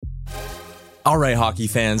All right, hockey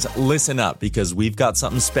fans, listen up because we've got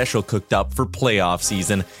something special cooked up for playoff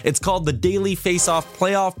season. It's called the Daily Face-Off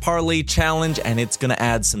Playoff Parlay Challenge, and it's going to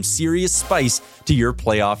add some serious spice to your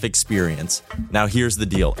playoff experience. Now, here's the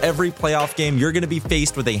deal. Every playoff game, you're going to be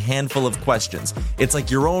faced with a handful of questions. It's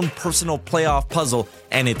like your own personal playoff puzzle,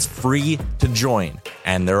 and it's free to join.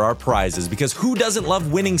 And there are prizes, because who doesn't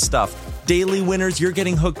love winning stuff? Daily winners, you're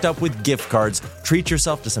getting hooked up with gift cards. Treat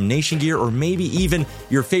yourself to some Nation gear or maybe even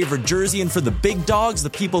your favorite jersey. And for the big dogs, the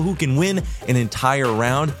people who can win an entire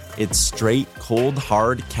round, it's straight, cold,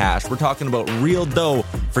 hard cash. We're talking about real dough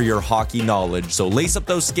for your hockey knowledge. So lace up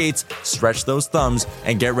those skates, stretch those thumbs,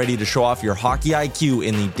 and get ready to show off your hockey IQ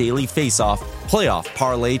in the Daily Face-Off Playoff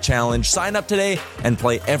Parlay Challenge. Sign up today and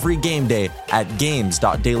play every game day at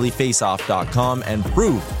games.dailyfaceoff.com and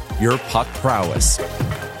prove your puck prowess.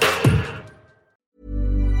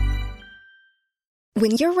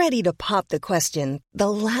 When you're ready to pop the question, the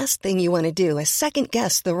last thing you want to do is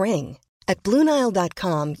second-guess the ring. At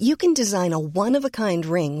BlueNile.com, you can design a one-of-a-kind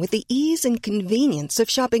ring with the ease and convenience of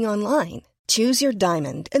shopping online. Choose your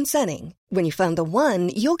diamond and setting. When you find the one,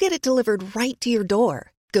 you'll get it delivered right to your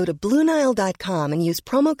door. Go to BlueNile.com and use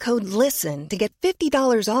promo code LISTEN to get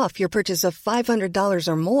 $50 off your purchase of $500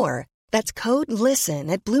 or more. That's code LISTEN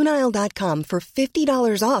at BlueNile.com for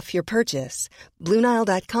 $50 off your purchase.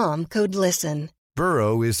 BlueNile.com, code LISTEN.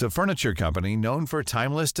 Burrow is a furniture company known for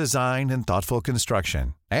timeless design and thoughtful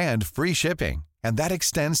construction, and free shipping, and that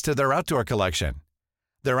extends to their outdoor collection.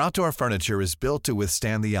 Their outdoor furniture is built to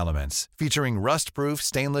withstand the elements, featuring rust-proof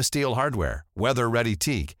stainless steel hardware, weather-ready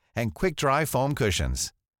teak, and quick-dry foam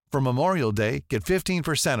cushions. For Memorial Day, get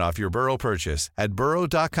 15% off your Burrow purchase at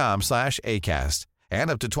burrow.com/ACAST,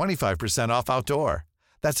 and up to 25% off outdoor.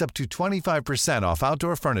 That's up to 25% off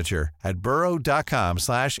outdoor furniture at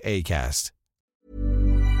burrow.com/ACAST.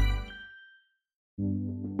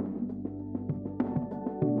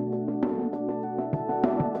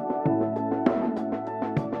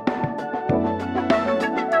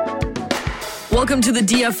 Welcome to the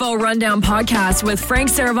DFO Rundown Podcast with Frank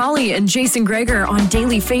Saravalli and Jason Greger on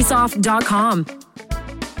dailyfaceoff.com.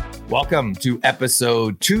 Welcome to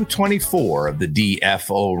episode 224 of the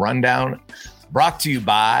DFO Rundown, brought to you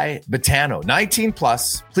by Betano. 19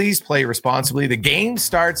 plus, please play responsibly. The game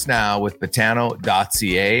starts now with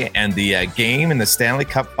Betano.ca, and the game in the Stanley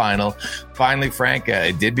Cup final, finally, Frank,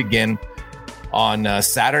 it did begin on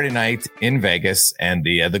Saturday night in Vegas, and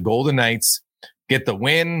the Golden Knights get the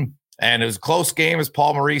win. And it was a close game, as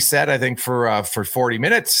Paul Maurice said, I think for 40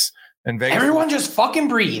 minutes. And Vegas, everyone just fucking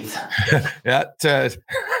breathe. Yeah. It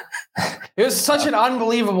was such an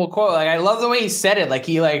unbelievable quote. Like, I love the way he said it. Like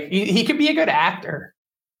he could be a good actor.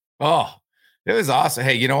 Oh, it was awesome.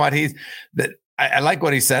 Hey, you know what? I like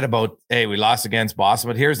what he said about, hey, we lost against Boston,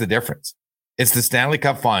 but here's the difference. It's the Stanley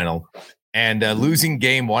Cup final. And losing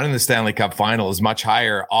game one in the Stanley Cup final is much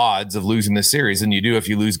higher odds of losing the series than you do if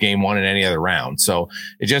you lose game one in any other round. So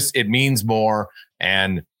it means more.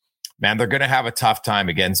 And man, they're going to have a tough time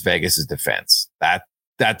against Vegas's defense. That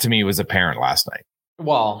to me was apparent last night.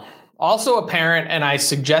 Well, also apparent, and I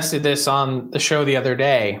suggested this on the show the other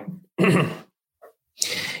day.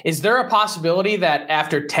 Is there a possibility that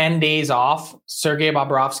after 10 days off, Sergei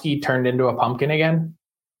Bobrovsky turned into a pumpkin again?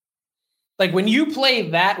 Like, when you play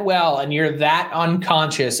that well and you're that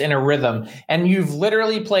unconscious in a rhythm, and you've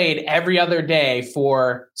literally played every other day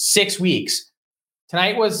for 6 weeks.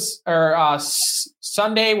 Sunday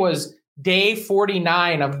was day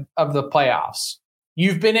 49 of the playoffs.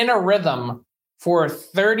 You've been in a rhythm for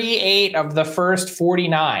 38 of the first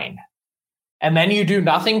 49. And then you do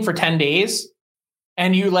nothing for 10 days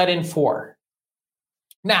and you let in 4.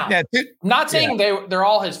 Now, I'm not saying they're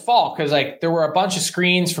all his fault, because like there were a bunch of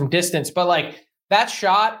screens from distance, but like that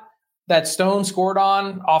shot that Stone scored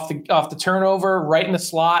on off the turnover right in the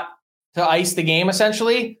slot to ice the game,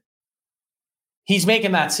 essentially, he's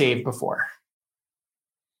making that save before.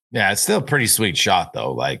 Yeah, it's still a pretty sweet shot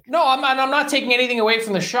though. Like, no, I'm not taking anything away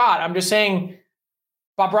from the shot. I'm just saying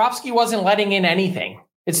Bobrovsky wasn't letting in anything.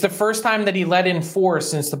 It's the first time that he let in 4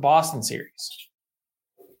 since the Boston series.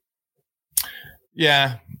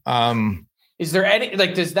 Yeah. Is there any,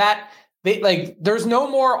 like, does that, there's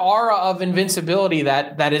no more aura of invincibility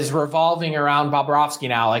that is revolving around Bobrovsky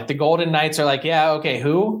now. Like, the Golden Knights are like, yeah, okay,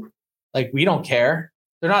 who? Like, we don't care.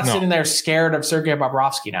 They're not sitting there scared of Sergei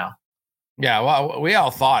Bobrovsky now. Yeah, well, we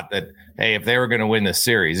all thought that, hey, if they were going to win this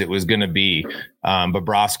series, it was going to be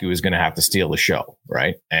Bobrovsky was going to have to steal the show,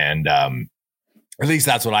 right? And at least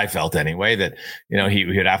that's what I felt anyway, that, you know, he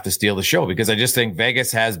would have to steal the show, because I just think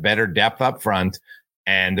Vegas has better depth up front,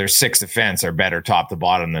 and their 6 defense are better top to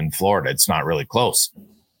bottom than Florida. It's not really close.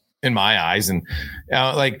 in my eyes. And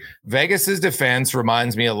like Vegas's defense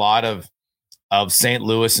reminds me a lot of St.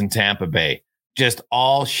 Louis and Tampa Bay, just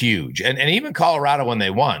all huge. And even Colorado when they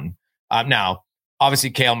won. Now,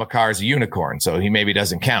 obviously, Cale Makar is a unicorn, so he maybe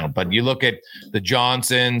doesn't count. But you look at the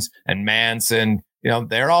Johnsons and Manson,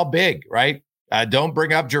 they're all big, right? Don't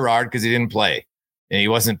bring up Girard because he didn't play. And he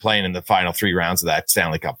wasn't playing in the final 3 rounds of that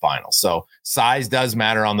Stanley Cup final. So size does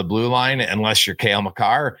matter on the blue line unless you're Cale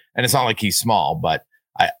Makar. And it's not like he's small, but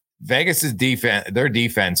Vegas's defense, their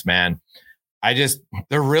defense, man,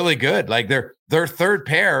 they're really good. Like their third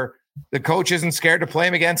pair, the coach isn't scared to play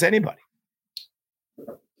him against anybody.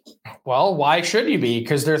 Well, why should you be?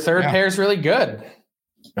 Because their third pair is really good.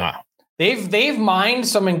 They've mined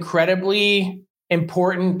some incredibly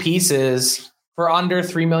important pieces for under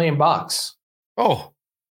 $3 million. Oh,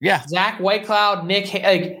 yeah. Zach Whitecloud, Nick.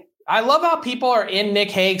 I love how people are in Nick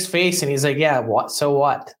Hague's face, and he's like, "Yeah, what? So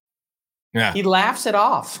what?" Yeah, he laughs it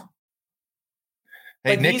off.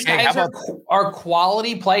 Hey, Nick these guys are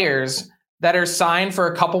quality players that are signed for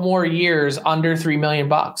a couple more years under $3 million.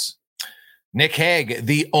 Nick Hague,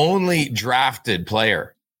 the only drafted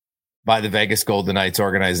player by the Vegas Golden Knights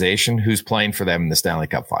organization who's playing for them in the Stanley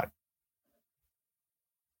Cup final.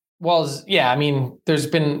 Well, yeah, I mean, there's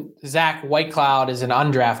been Zach Whitecloud is an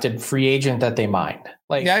undrafted free agent that they mined.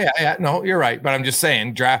 Like, yeah. No, you're right, but I'm just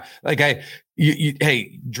saying, drafting,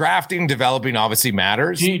 developing obviously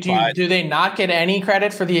matters. Do they not get any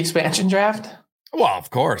credit for the expansion draft? Well,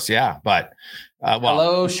 of course, yeah, but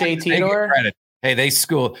hello, Shea Theodore. Hey, they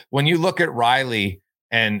school when you look at Riley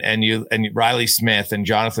and Riley Smith and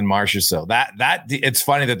Jonathan Marchessault. That it's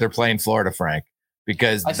funny that they're playing Florida, Frank.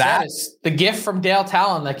 Because that's the gift from Dale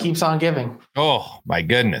Talon that keeps on giving. Oh my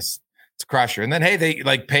goodness. It's a crusher. And then, hey, they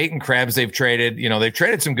like Peyton Krebs, they've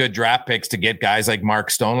traded some good draft picks to get guys like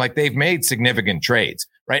Mark Stone. Like they've made significant trades,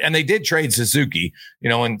 right? And they did trade Suzuki,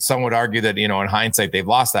 and some would argue that, in hindsight, they've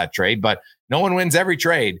lost that trade, but no one wins every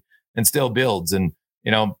trade and still builds. And,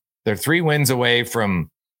 they're 3 wins away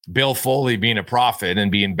from Bill Foley being a prophet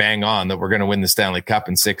and being bang on that we're going to win the Stanley Cup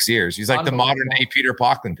in 6 years. He's like the modern day Peter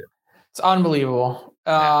Pocklington. It's unbelievable.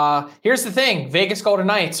 Here's the thing. Vegas Golden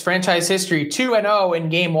Knights, franchise history, 2-0 in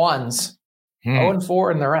game ones,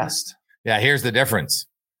 0-4 in the rest. Yeah, here's the difference.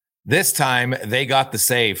 This time, they got the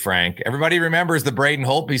save, Frank. Everybody remembers the Braden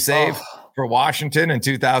Holtby save for Washington in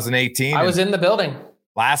 2018. I was in the building.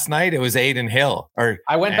 Last night, it was Aiden Hill.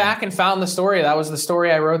 I went back and found the story. That was the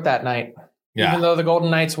story I wrote that night. Yeah. Even though the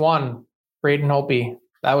Golden Knights won, Braden Holtby,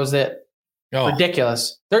 that was it. Oh.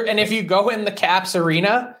 Ridiculous. And if you go in the Caps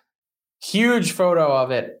arena, huge photo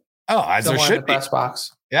of it. Oh, as there should be. Press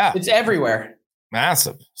box. Yeah. It's everywhere.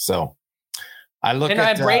 Massive. So I look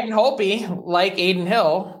at Braden Holtby, like Aiden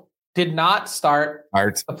Hill, did not start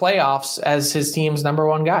the playoffs as his team's number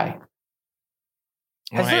 1 guy.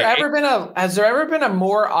 Has there ever been a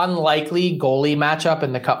more unlikely goalie matchup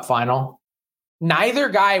in the Cup final? Neither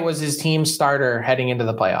guy was his team's starter heading into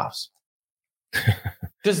the playoffs.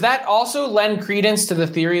 Does that also lend credence to the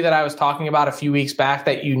theory that I was talking about a few weeks back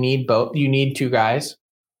that you need both? You need 2 guys,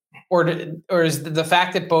 or is the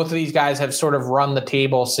fact that both of these guys have sort of run the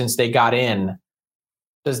table since they got in?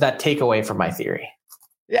 Does that take away from my theory?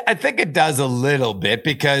 Yeah, I think it does a little bit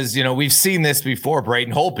because, we've seen this before.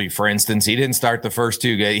 Braden Holtby, for instance, he didn't start the first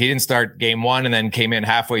 2 games. He didn't start game 1 and then came in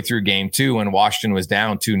halfway through game 2 when Washington was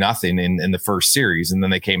down 2-0 in the first series. And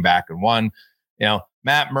then they came back and won.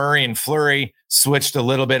 Matt Murray and Fleury switched a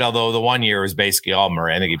little bit, although the 1 year was basically all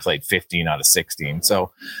Murray. I think he played 15 out of 16.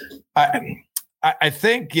 So I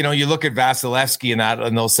think, you look at Vasilevsky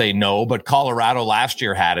and they'll say no, but Colorado last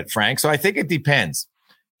year had it, Frank. So I think it depends.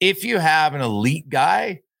 If you have an elite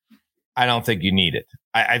guy, I don't think you need it.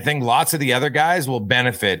 I think lots of the other guys will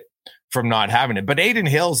benefit from not having it. But Aiden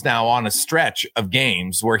Hill's now on a stretch of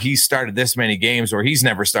games where he started this many games, where he's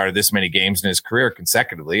never started this many games in his career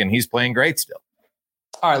consecutively, and he's playing great still.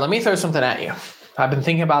 All right, let me throw something at you. I've been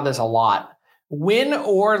thinking about this a lot. Win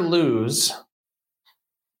or lose,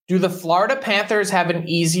 do the Florida Panthers have an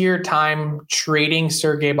easier time trading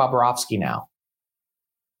Sergei Bobrovsky now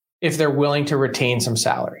if they're willing to retain some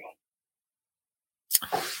salary?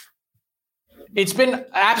 It's been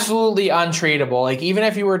absolutely untradeable. Like, even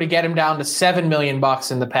if you were to get him down to $7 million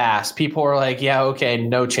in the past, people were like, yeah, okay,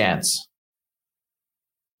 no chance.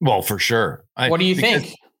 Well, for sure. What do you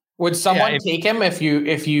think? Would someone take him if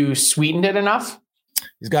you sweetened it enough?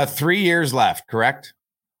 He's got 3 years left, correct?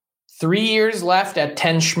 3 years left at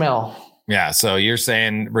 10 schmil. Yeah, so you're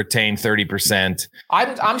saying retain 30%.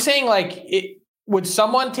 I'm saying, would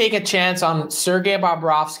someone take a chance on Sergei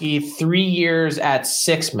Bobrovsky 3 years at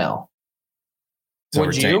 $6 million? So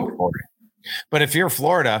would you? 40. But if you're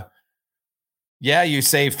Florida, yeah, you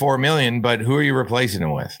save $4 million, but who are you replacing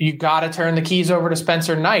him with? You got to turn the keys over to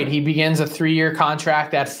Spencer Knight. He begins a 3-year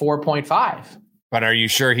contract at 4.5. But are you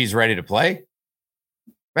sure he's ready to play?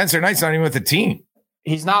 Spencer Knight's not even with the team.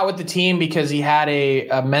 He's not with the team because he had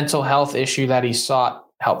a mental health issue that he sought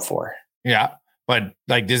help for. Yeah. But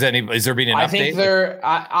like, is there been an update?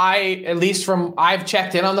 I think at least I've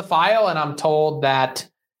checked in on the file and I'm told that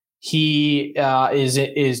he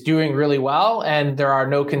is doing really well and there are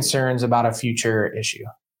no concerns about a future issue.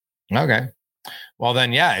 Okay. Well,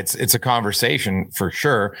 then, yeah, it's a conversation for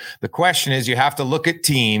sure. The question is, you have to look at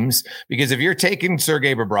teams, because if you're taking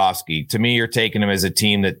Sergei Bobrovsky, to me, you're taking him as a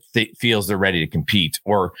team that feels they're ready to compete.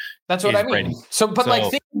 Or that's what I mean. Ready.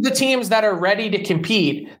 Think of the teams that are ready to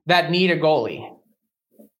compete that need a goalie.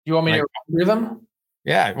 You want me to run through them?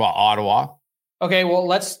 Yeah. Well, Ottawa. Okay. Well,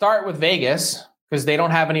 let's start with Vegas because they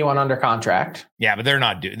don't have anyone under contract. Yeah, but they're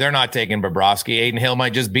not taking Bobrovsky. Aiden Hill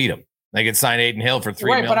might just beat him. They could sign Aiden Hill for $3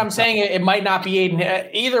 million. Right, but I'm saying it might not be Aiden.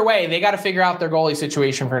 Either way, they got to figure out their goalie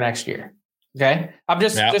situation for next year. Okay, I'm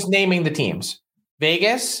just naming the teams.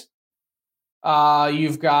 Vegas.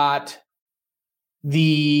 You've got I'm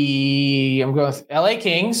going with LA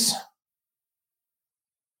Kings.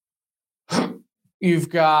 You've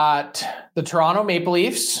got the Toronto Maple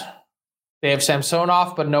Leafs. They have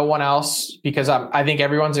Samsonov, but no one else because I think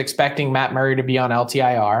everyone's expecting Matt Murray to be on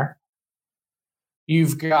LTIR.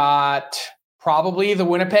 You've got probably the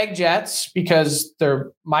Winnipeg Jets because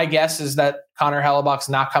my guess is that Connor Hellebuck's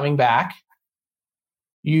not coming back.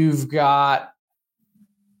 You've got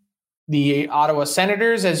the Ottawa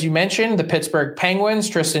Senators, as you mentioned, the Pittsburgh Penguins.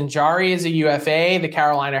 Tristan Jarry is a UFA. The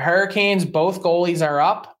Carolina Hurricanes, both goalies are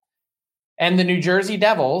up. And the New Jersey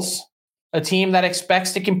Devils, a team that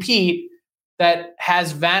expects to compete, that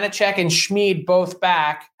has Vanacek and Schmid both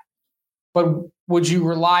back. But would you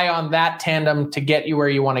rely on that tandem to get you where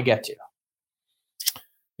you want to get to?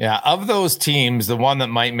 Yeah, of those teams, the one that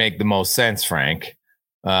might make the most sense, Frank,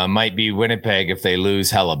 might be Winnipeg if they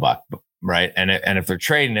lose Hellebuck, right? And if they're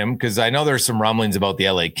trading him, because I know there's some rumblings about the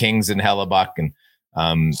LA Kings and Hellebuck.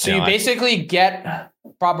 And so you basically get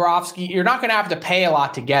Bobrovsky. You're not going to have to pay a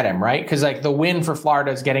lot to get him, right? Because like the win for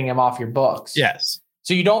Florida is getting him off your books. Yes.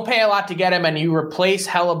 So you don't pay a lot to get him, and you replace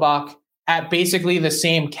Hellebuck at basically the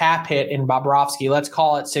same cap hit in Bobrovsky. Let's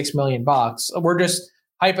call it $6 million. We're just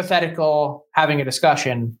hypothetical having a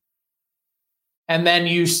discussion. And then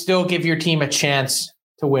you still give your team a chance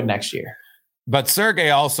to win next year. But Sergei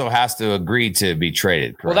also has to agree to be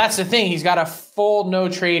traded. Correct? Well, that's the thing. He's got a full no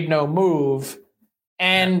trade, no move.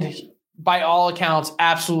 And by all accounts,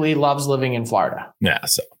 absolutely loves living in Florida. Yeah.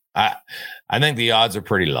 So I think the odds are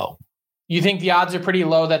pretty low. You think the odds are pretty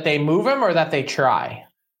low that they move him or that they try?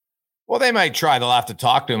 Well, they might try. They'll have to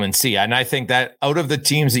talk to him and see. And I think that out of the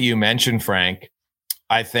teams that you mentioned, Frank,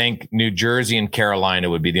 I think New Jersey and Carolina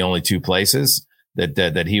would be the only two places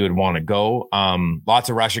that he would want to go. Lots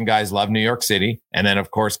of Russian guys love New York City. And then,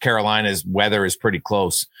 of course, Carolina's weather is pretty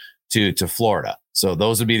close to Florida. So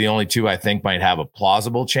those would be the only two I think might have a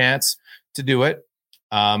plausible chance to do it.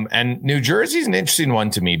 And New Jersey's an interesting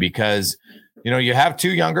one to me because you have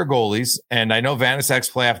two younger goalies, and I know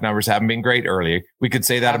Vanacek's playoff numbers haven't been great earlier. We could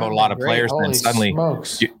say that about a lot of players, and then suddenly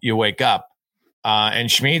you wake up.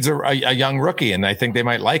 And Schmid's a young rookie, and I think they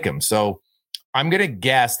might like him. So I'm going to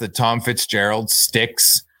guess that Tom Fitzgerald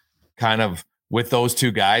sticks kind of with those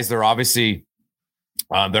two guys. They're obviously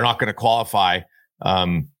they're not going to qualify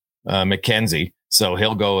McKenzie, so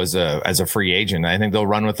he'll go as a free agent. I think they'll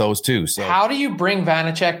run with those two. So how do you bring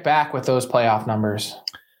Vanacek back with those playoff numbers?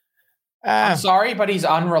 I'm sorry, but he's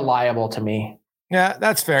unreliable to me. Yeah,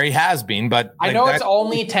 that's fair. He has been, but I know it's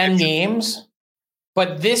only 10 games,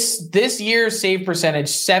 but this year's save percentage,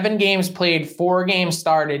 7 games played, 4 games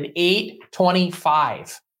started,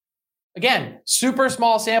 8.25. Again, super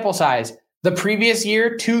small sample size. The previous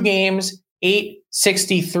year, 2 games,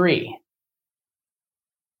 8.63.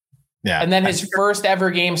 Yeah. And then his first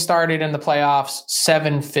ever game started in the playoffs,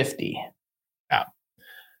 7.50. Yeah.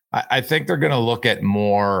 I think they're going to look at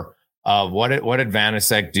more what did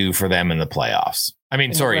Vanacek do for them in the playoffs? I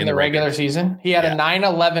mean, in the regular season. He had a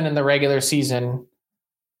 9.11 in the regular season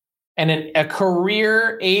and a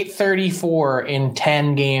career 8.34 in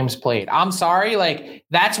 10 games played. I'm sorry, like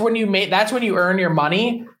that's when you earn your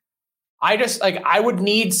money. I would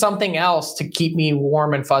need something else to keep me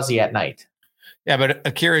warm and fuzzy at night. Yeah, but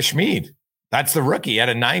Akira Schmid, that's the rookie. He had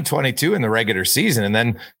a 9.22 in the regular season and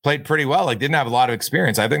then played pretty well. Like didn't have a lot of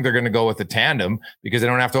experience. I think they're going to go with the tandem because they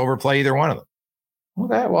don't have to overplay either one of them.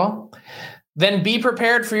 Okay, well, then be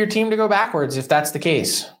prepared for your team to go backwards if that's the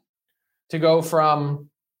case. To go from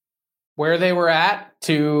where they were at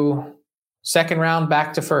to second round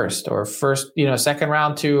back to first, or first, second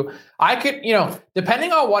round to, I could,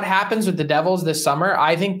 depending on what happens with the Devils this summer,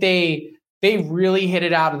 I think they really hit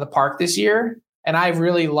it out of the park this year. And I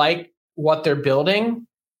really like what they're building,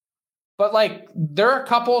 but like, they're a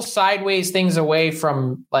couple sideways things away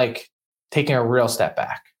from like taking a real step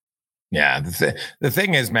back. Yeah. The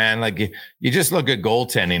thing is, man, like you just look at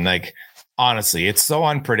goaltending, like, honestly, it's so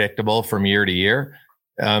unpredictable from year to year.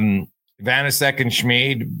 Vanasek and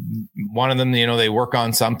Schmid, one of them, they work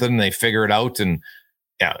on something, they figure it out. And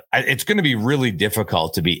yeah, it's going to be really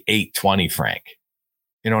difficult to be 820, Frank.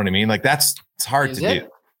 You know what I mean? Like it's hard to do.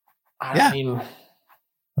 I mean,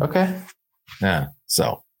 okay. Yeah.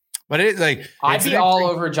 So, but it's like, I'd be all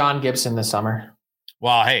over John Gibson this summer.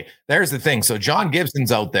 Well, hey, there's the thing. So John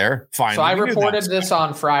Gibson's out there. Finally. So I reported this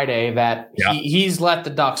on Friday that he's let the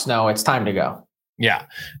Ducks know it's time to go. Yeah.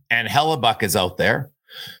 And Hellebuck is out there.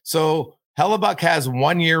 So Hellebuck has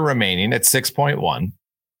 1 year remaining at 6.1.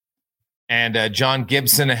 And John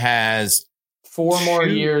Gibson has 4 more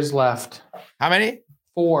years left. How many?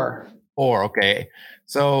 4. Okay.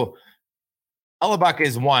 So Hellebuck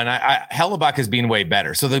is 1. Hellebuck has been way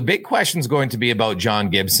better. So the big question is going to be about John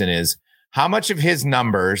Gibson is how much of his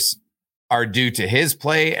numbers are due to his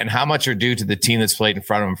play and how much are due to the team that's played in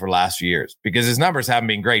front of him for the last few years? Because his numbers haven't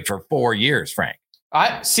been great for 4 years, Frank.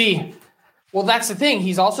 I see. Well, that's the thing.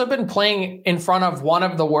 He's also been playing in front of one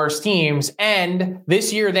of the worst teams. And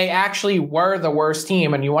this year they actually were the worst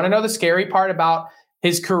team. And you want to know the scary part about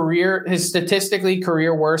his statistically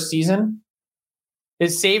career worst season?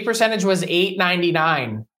 His save percentage was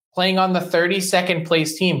 .899, playing on the 32nd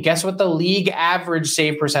place team. Guess what the league average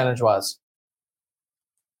save percentage was?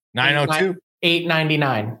 902.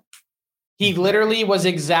 .899. He literally was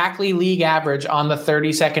exactly league average on the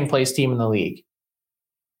 32nd place team in the league.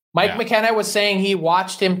 Mike McKenna was saying he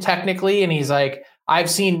watched him technically, and he's like, I've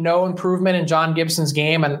seen no improvement in John Gibson's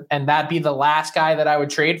game, and that'd be the last guy that I would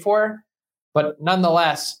trade for. But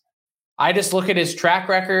nonetheless, I just look at his track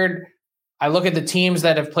record. I look at the teams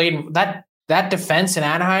that have played that defense in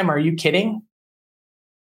Anaheim. Are you kidding?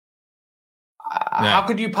 How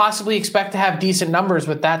could you possibly expect to have decent numbers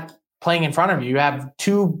with that playing in front of you? You have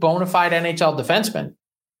 2 bona fide NHL defensemen.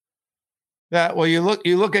 Yeah, well, you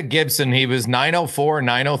look at Gibson. He was 904,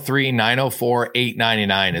 903, 904,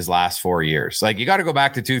 899 his last 4 years. Like, you got to go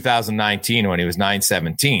back to 2019 when he was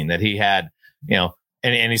 917 that he had,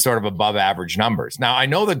 any sort of above average numbers. Now, I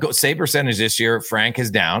know the save percentage this year, Frank,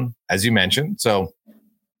 is down, as you mentioned. So,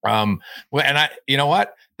 you know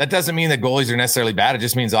what? That doesn't mean that goalies are necessarily bad. It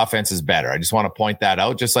just means offense is better. I just want to point that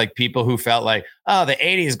out. Just like people who felt like, oh, the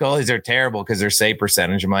 80s goalies are terrible because their save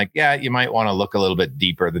percentage. I'm like, yeah, you might want to look a little bit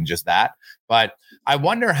deeper than just that. But I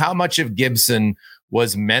wonder how much of Gibson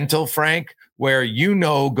was mental, Frank, where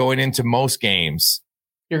going into most games,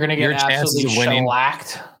 you're going to get absolutely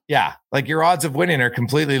shellacked. Yeah, like your odds of winning are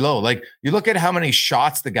completely low. Like, you look at how many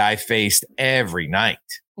shots the guy faced every night.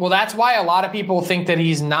 Well, that's why a lot of people think that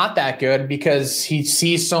he's not that good, because he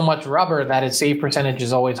sees so much rubber that his save percentage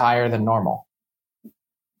is always higher than normal.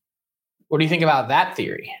 What do you think about that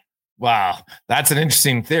theory? Wow, that's an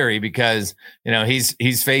interesting theory because,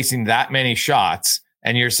 he's facing that many shots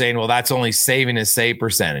and you're saying, well, that's only saving his save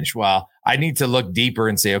percentage. Well, I need to look deeper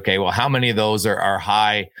and say, okay, well, how many of those are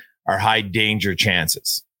high danger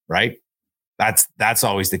chances, right? That's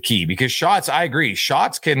always the key, because shots, I agree.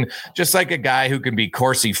 Shots can, just like a guy who can be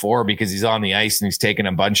Corsi 4 because he's on the ice and he's taking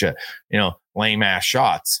a bunch of, lame ass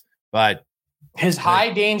shots. But his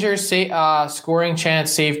high danger scoring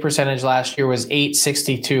chance save percentage last year was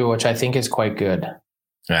 .862, which I think is quite good.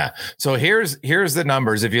 Yeah. So here's the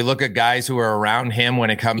numbers. If you look at guys who are around him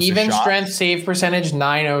when it comes to even strength save percentage,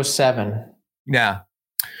 907. Yeah.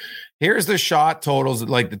 Here's the shot totals,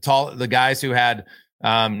 like the guys who had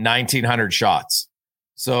 1,900 shots.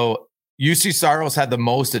 So UC Saros had the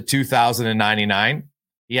most at 2,099.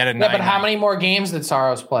 He had but how many more games did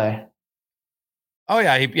Saros play? Oh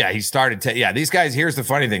yeah, he started 10. These guys. Here's the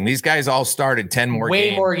funny thing: these guys all started 10 more.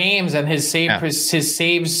 Way more games, and his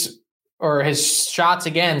saves or his shots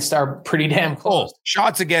against are pretty damn close.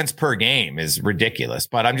 Shots against per game is ridiculous,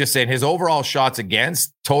 but I'm just saying his overall shots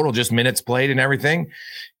against, total just minutes played and everything.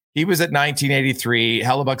 He was at 1983,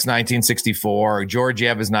 Hellebuck's 1964,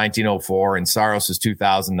 Georgiev is 1904, and Saros is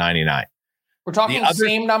 2099. We're talking the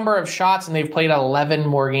same number of shots, and they've played 11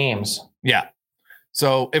 more games. Yeah.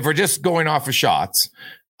 So if we're just going off of shots,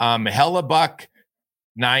 Hellebuck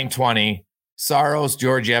 920, Saros,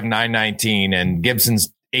 Georgiev 919, and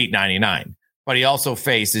Gibson's 899. But he also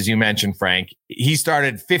faced, as you mentioned, Frank, he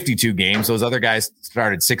started 52 games. Those other guys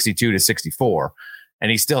started 62 to 64.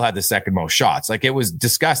 and he still had the second most shots. Like, it was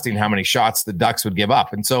disgusting how many shots the Ducks would give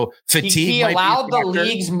up. And so fatigue. He allowed the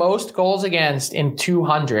league's most goals against in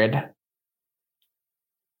 200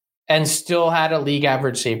 and still had a league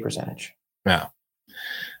average save percentage. Yeah.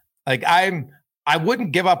 Like, I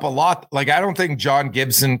wouldn't give up a lot. Like, I don't think John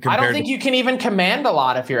Gibson. I don't think you can even command a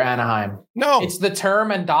lot if you're Anaheim. No, it's the term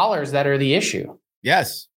and dollars that are the issue.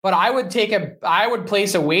 Yes. But I would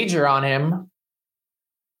place a wager on him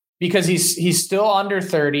because he's still under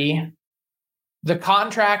 30. The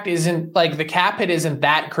contract isn't like the cap hit isn't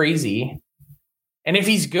that crazy. And if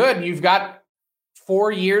he's good, you've got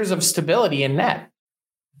 4 years of stability in net.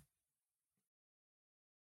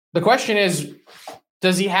 The question is,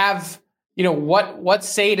 does he have, what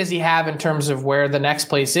say does he have in terms of where the next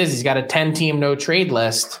place is? He's got a 10-team no trade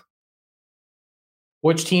list.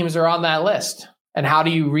 Which teams are on that list? And how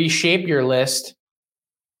do you reshape your list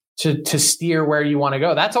to steer where you want to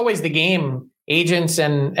go? That's always the game agents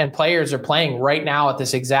and players are playing right now at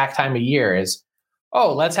this exact time of year is,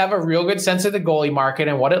 let's have a real good sense of the goalie market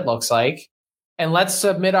and what it looks like. And let's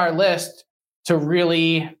submit our list to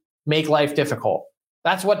really make life difficult.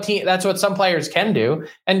 That's what some players can do.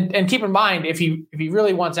 And keep in mind, if he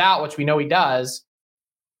really wants out, which we know he does,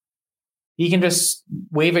 he can just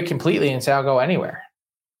waive it completely and say, I'll go anywhere.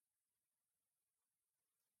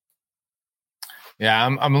 Yeah,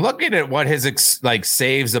 I'm looking at what his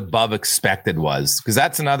saves above expected was, because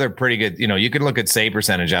that's another pretty good. You can look at save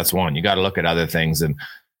percentage. That's one. You got to look at other things, and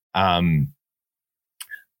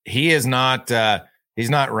he is not. He's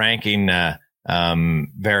not ranking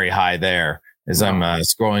very high there. As I'm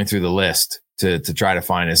scrolling through the list to try to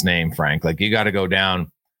find his name, Frank. Like, you got to go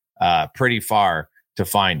down pretty far to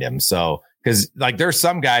find him. So, because there's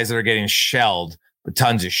some guys that are getting shelled with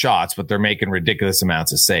tons of shots, but they're making ridiculous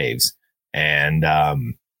amounts of saves. And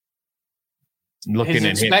looking his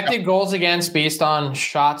at expected goals against based on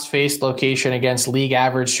shots faced location against league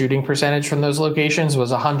average shooting percentage from those locations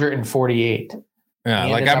was 148. Yeah,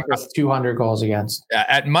 he ended up with 200 goals against.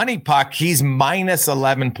 At Money Puck, he's minus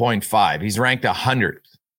 11.5. He's ranked 100th.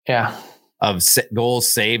 Yeah, of goals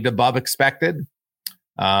saved above expected.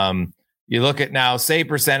 You look at now save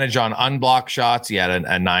percentage on unblocked shots. He had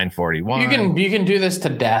a 941. You can do this to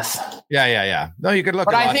death. Yeah. No, you could look.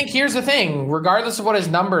 But I think here's the thing: regardless of what his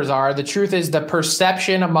numbers are, the truth is the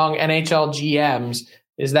perception among NHL GMs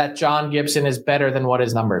is that John Gibson is better than what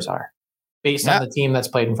his numbers are, based on the team that's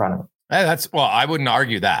played in front of him. I wouldn't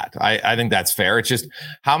argue that. I think that's fair. It's just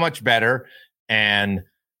how much better. And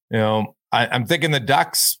I'm thinking the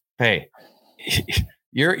Ducks. Hey,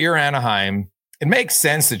 you're Anaheim. It makes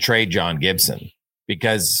sense to trade John Gibson,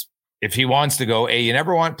 because if he wants to go, you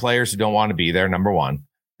never want players who don't want to be there, number one.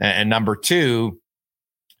 And number two,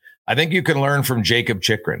 I think you can learn from Jacob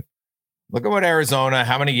Chychrun. Look at what Arizona,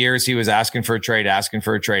 how many years he was asking for a trade,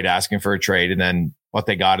 and then what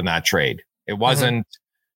they got in that trade. It wasn't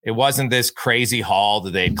this crazy haul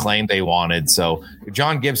that they claimed they wanted. So if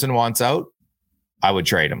John Gibson wants out, I would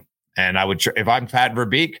trade him. And I would, if I'm Pat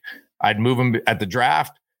Verbeek, I'd move him at the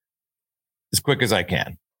draft as quick as I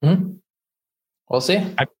can. Mm-hmm. We'll see.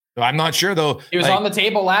 I'm not sure though. He was on the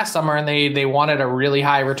table last summer, and they wanted a really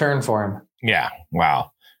high return for him. Yeah.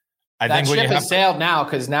 Wow. I think ship has sailed now,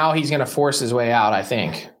 because now he's going to force his way out, I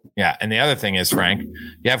think. Yeah. And the other thing is, Frank,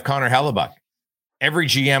 you have Connor Hellebuck. Every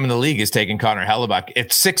GM in the league is taking Connor Hellebuck.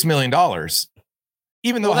 It's $6 million.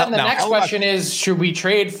 Even though then the next question is, should we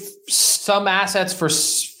trade some assets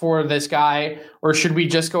for this guy, or should we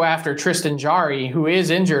just go after Tristan Jarry, who is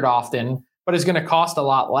injured often, but is going to cost a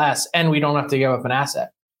lot less, and we don't have to give up an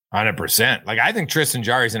asset? 100%. I think Tristan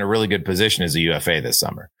Jarry is in a really good position as a UFA this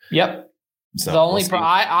summer. Yep. So the only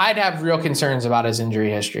I'd have real concerns about his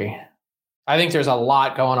injury history. I think there's a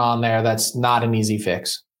lot going on there that's not an easy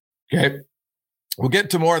fix. Okay. We'll get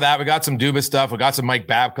to more of that. We got some Dubas stuff. We got some Mike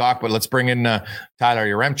Babcock, but let's bring in Tyler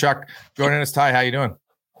Yaremchuk. Joining us, Ty. How you doing?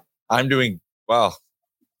 I'm doing well.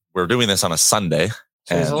 We're doing this on a Sunday.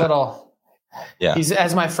 So he's a little, he's,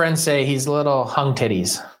 as my friends say, he's a little hung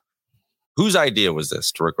titties. Whose idea was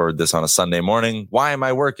this to record this on a Sunday morning? Why am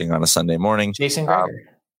I working on a Sunday morning? Jason Greger.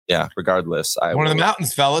 Yeah, regardless. One of the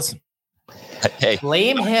mountains, fellas. Hey,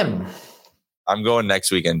 blame him. I'm going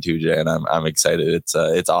next weekend too, Jay, and I'm excited.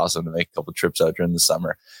 It's awesome to make a couple trips out during the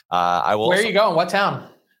summer. I will. Where are you going? What town?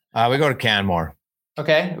 We go to Canmore.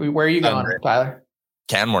 Okay, where are you going, Tyler?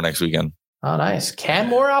 Canmore next weekend. Oh, nice.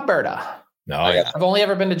 Canmore, Alberta. No, yeah. I've only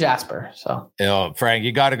ever been to Jasper, so. Frank,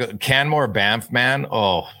 you got to go Canmore, Banff, man.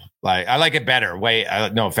 Oh, I like it better.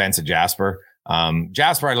 No offense to Jasper.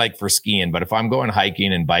 Jasper I like for skiing, but if I'm going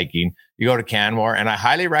hiking and biking, you go to Canmore, and I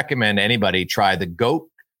highly recommend anybody try the Goat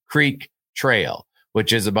Creek Trail,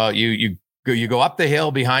 which is about you You go up the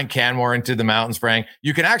hill behind Canmore into the mountains, Frank.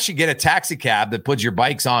 You can actually get a taxi cab that puts your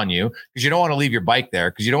bikes on you because you don't want to leave your bike there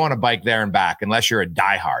because you don't want to bike there and back unless you're a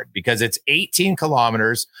diehard because it's 18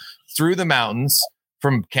 kilometers through the mountains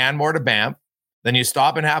from Canmore to Banff. Then you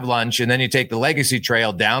stop and have lunch, and then you take the Legacy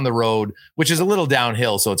Trail down the road, which is a little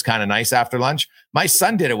downhill, so it's kind of nice after lunch. My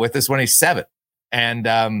son did it with us when he's 7, and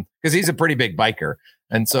because he's a pretty big biker.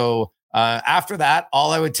 And so after that,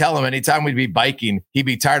 all I would tell him anytime we'd be biking, he'd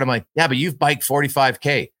be tired. I'm like, yeah, but you've biked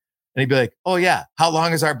 45K. And he'd be like, oh, yeah. How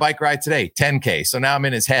long is our bike ride today? 10K. So now I'm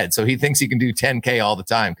in his head. So he thinks he can do 10K all the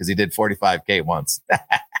time because he did 45K once.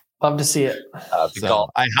 Love to see it. So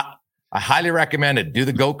I highly recommend it. Do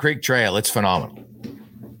the Goat Creek Trail. It's phenomenal.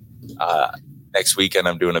 Next weekend,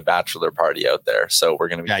 I'm doing a bachelor party out there. So we're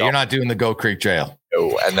going to be. Yeah, you're not doing the Goat Creek Trail.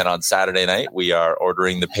 No. And then on Saturday night, we are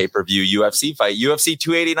ordering the pay-per-view UFC fight. UFC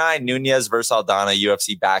 289, Nunez versus Aldana.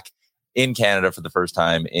 UFC back in Canada for the first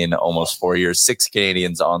time in almost 4 years. 6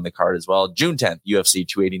 Canadians on the card as well. June 10th, UFC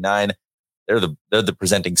 289. They're the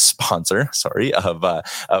presenting sponsor,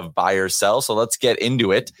 of Buy or Sell. So let's get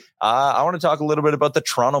into it. I want to talk a little bit about the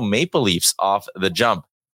Toronto Maple Leafs off the jump.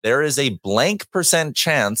 There is a blank %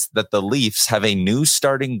 chance that the Leafs have a new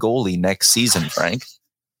starting goalie next season, Frank.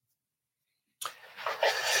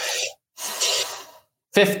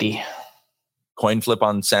 50. Coin flip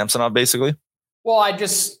on Samsonov, basically? Well,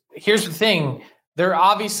 here's the thing. They're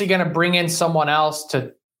obviously going to bring in someone else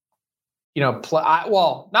to, play.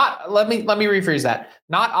 Let me rephrase that.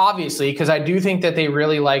 Not obviously, because I do think that they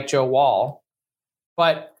really like Joe Wall.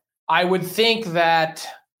 But I would think that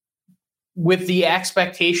with the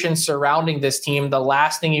expectations surrounding this team, the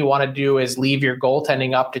last thing you want to do is leave your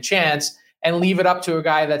goaltending up to chance and leave it up to a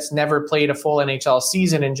guy that's never played a full NHL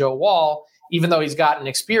season in Joe Wall, even though he's gotten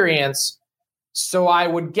experience. So I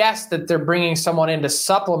would guess that they're bringing someone in to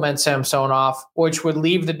supplement Samsonov, which would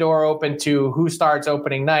leave the door open to who starts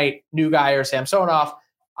opening night, new guy or Samsonov.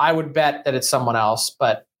 I would bet that it's someone else,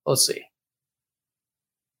 but we'll see.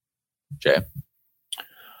 Jay.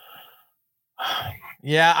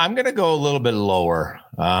 Yeah, I'm going to go a little bit lower.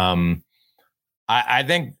 I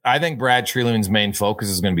think Brad Treeland's main focus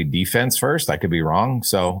is going to be defense first. I could be wrong.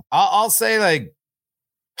 So I'll say like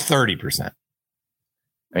 30%.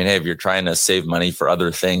 I mean, hey, if you're trying to save money for other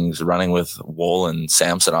things, running with Woll and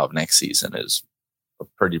Samsonov next season is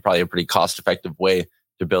probably a pretty cost-effective way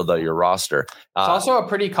to build out your roster. It's also a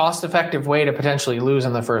pretty cost-effective way to potentially lose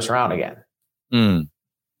in the first round again.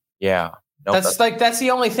 Yeah. Nope, that's the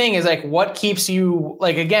only thing is like what keeps you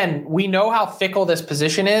like, again, we know how fickle this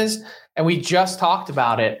position is and we just talked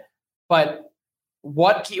about it, but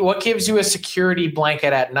what gives you a security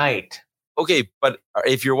blanket at night? Okay, but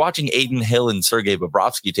if you're watching Aiden Hill and Sergei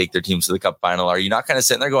Bobrovsky take their teams to the Cup final, are you not kind of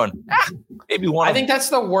sitting there going, maybe one? I think that's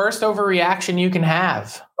the worst overreaction you can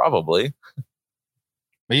have. Probably.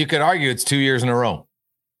 But you could argue it's 2 years in a row.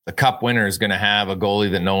 The Cup winner is going to have a goalie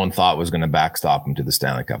that no one thought was going to backstop him to the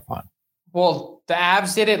Stanley Cup final. Well, the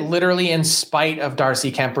Avs did it literally in spite of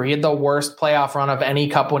Darcy Kemper. He had the worst playoff run of any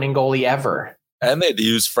Cup-winning goalie ever. And they'd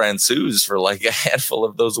use Francouz for like a handful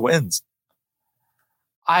of those wins.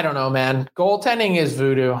 I don't know, man. Goaltending is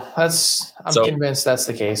voodoo. I'm convinced that's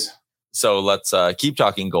the case. So let's keep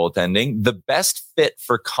talking goaltending. The best fit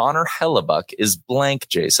for Connor Hellebuck is blank,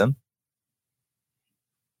 Jason.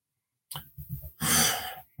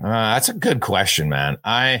 That's a good question, man.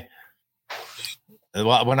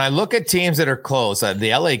 When I look at teams that are close,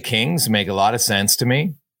 the LA Kings make a lot of sense to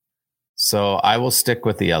me. So I will stick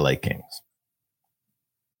with the LA Kings.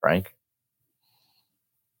 Frank?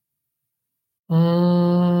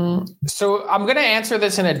 So I'm going to answer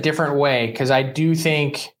this in a different way because I do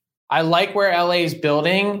think I like where LA is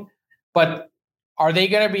building, but are they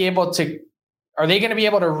going to be able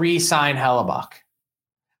to re-sign Hellebuck?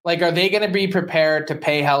 Like, are they going to be prepared to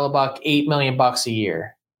pay Hellebuck $8 million a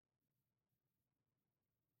year?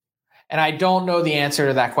 And I don't know the answer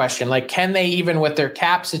to that question. Like, can they, even with their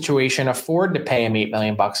cap situation, afford to pay him $8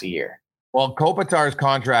 million a year? Well, Kopitar's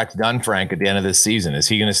contract's done, Frank, at the end of this season. Is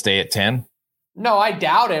he going to stay at 10? No, I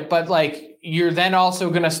doubt it. But like, you're then also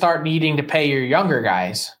going to start needing to pay your younger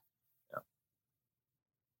guys. Yeah.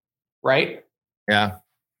 Right? Yeah.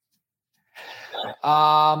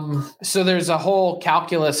 So there's a whole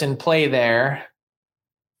calculus in play there.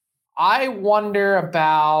 I wonder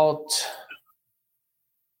about,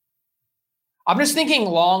 I'm just thinking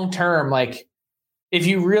long term, like if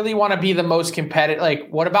you really want to be the most competitive, like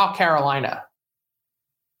what about Carolina?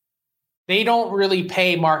 They don't really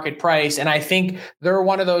pay market price. And I think they're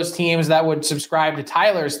one of those teams that would subscribe to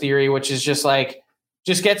Tyler's theory, which is just like,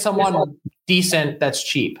 just get someone decent that's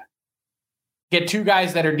cheap. Get two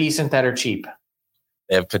guys that are decent that are cheap.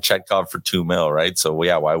 They have Kochetkov for $2 million, right? So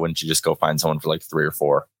yeah, why wouldn't you just go find someone for like 3 or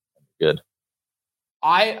 4? Good.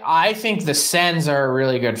 I think the Sens are a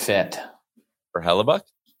really good fit For Hellebuck?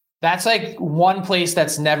 That's like one place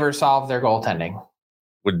that's never solved their goaltending.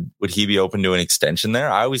 Would he be open to an extension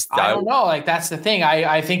there? I don't know. Like, that's the thing.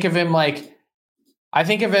 I think of him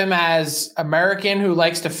as American who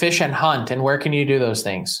likes to fish and hunt. And where can you do those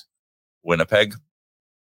things? Winnipeg.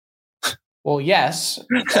 Well, yes.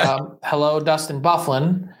 Hello, Dustin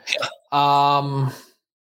Byfuglien.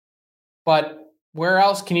 But where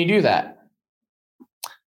else can you do that?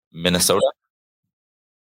 Minnesota.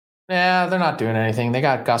 Yeah, they're not doing anything. They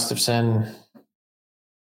got Gustafsson.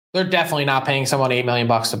 They're definitely not paying someone $8 million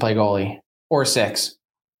to play goalie or $6 million.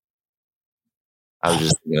 I was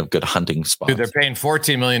just thinking of good hunting spots. Dude, they're paying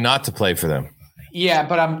 $14 million not to play for them. Yeah,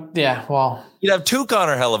 but well, you'd have 2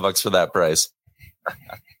 Connor Hellebucks for that price.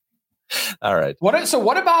 All right. What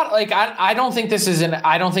about, like, I don't think this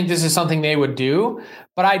is something they would do,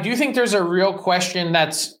 but I do think there's a real question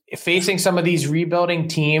that's facing some of these rebuilding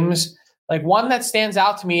teams. Like, one that stands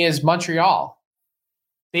out to me is Montreal.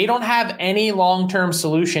 They don't have any long-term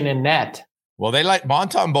solution in net. Well, they like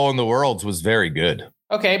Montembeault in the Worlds was very good.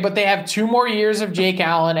 Okay, but they have 2 more years of Jake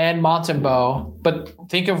Allen and Montembeault. But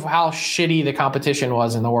think of how shitty the competition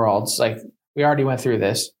was in the Worlds. Like, we already went through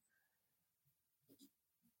this.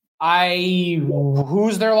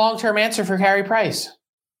 Who's their long-term answer for Carey Price?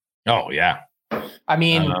 Oh, yeah. I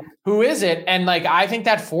mean, who is it? And, like, I think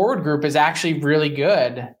that forward group is actually really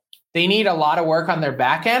good. They need a lot of work on their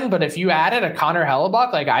back end, but if you added a Connor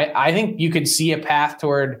Hellebuck, like, I think you could see a path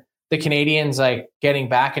toward the Canadians, like, getting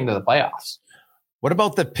back into the playoffs. What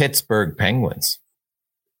about the Pittsburgh Penguins?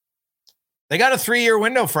 They got a 3-year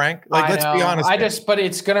window, Frank. Like, let's be honest. But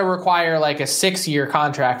it's going to require like a 6-year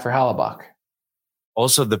contract for Hellebuck.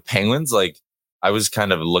 Also, the Penguins, like, I was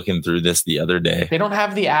kind of looking through this the other day. They don't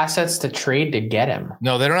have the assets to trade to get him.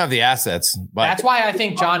 No, they don't have the assets. But that's why I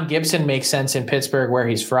think John Gibson makes sense in Pittsburgh, where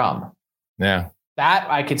he's from. Yeah. That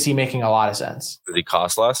I could see making a lot of sense. Does he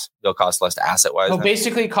cost less? They'll cost less asset-wise? He'll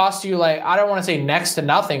basically cost you, like, I don't want to say next to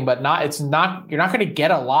nothing, but you're not going to get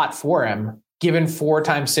a lot for him, given 4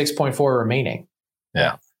 times 6.4 remaining.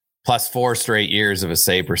 Yeah. Plus 4 straight years of a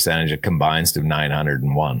save percentage. It combines to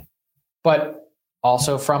 901. But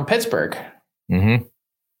also from Pittsburgh. Mm-hmm.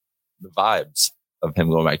 The vibes of him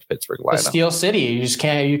going back to Pittsburgh lineup. The Steel City. You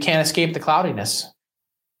can't escape the cloudiness.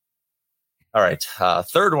 All right.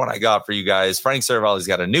 Third one I got for you guys. Frank Seravalli's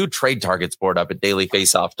got a new trade targets board up at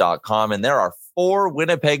dailyfaceoff.com, and there are 4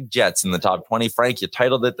 Winnipeg Jets in the top 20. Frank, you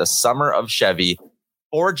titled it The Summer of Chevy.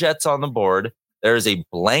 4 Jets on the board. There is a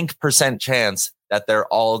blank % chance that they're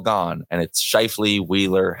all gone, and it's Scheifele,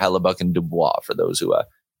 Wheeler, Hellebuck, and Dubois for those who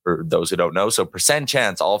don't know. So %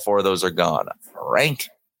 chance all 4 of those are gone. Frank?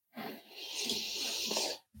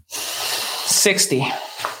 60.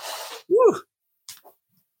 Woo.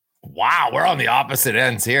 Wow, we're on the opposite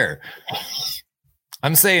ends here.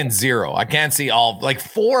 I'm saying 0. I can't see all, like,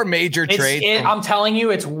 4 major trades. I'm telling you,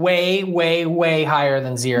 it's way, way, way higher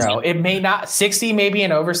than 0. It may not, 60 may be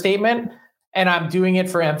an overstatement, and I'm doing it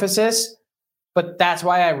for emphasis, but that's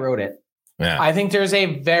why I wrote it. Yeah. I think there's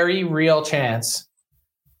a very real chance.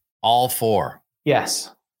 All 4.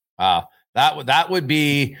 Yes. Wow. That would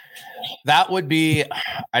be,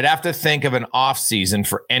 I'd have to think of an off season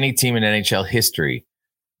for any team in NHL history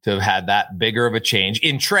to have had that bigger of a change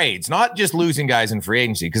in trades, not just losing guys in free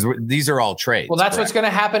agency, because these are all trades. Well, that's what's going to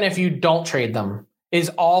happen if you don't trade them, is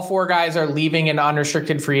all 4 guys are leaving in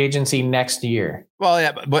unrestricted free agency next year. Well,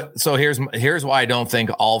 yeah, but so here's why I don't think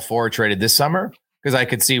all 4 traded this summer, because I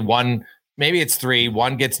could see 1, maybe it's 3,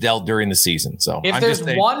 1 gets dealt during the season. So if there's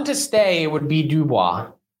 1 to stay, it would be Dubois.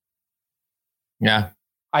 Yeah.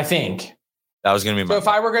 I think. That was going to be so if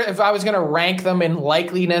I was going to rank them in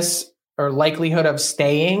likeliness or likelihood of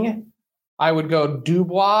staying, I would go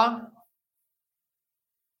Dubois,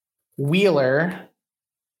 Wheeler,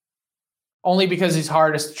 only because he's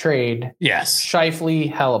hardest to trade. Yes.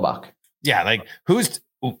 Scheifele, Hellebuck. Yeah, like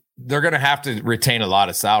they're going to have to retain a lot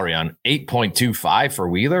of salary on 8.25 for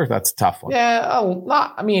Wheeler. That's a tough one. Yeah,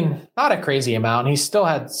 not a crazy amount. He still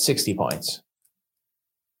had 60 points.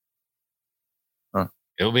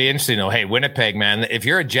 It'll be interesting though. Hey, Winnipeg, man, if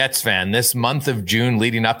you're a Jets fan, this month of June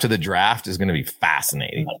leading up to the draft is going to be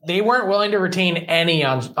fascinating. They weren't willing to retain any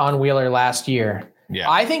on Wheeler last year.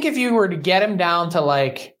 Yeah. I think if you were to get him down to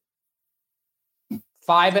like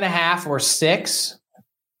 5.5 or 6,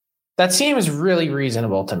 that seems really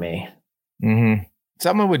reasonable to me. Mm-hmm.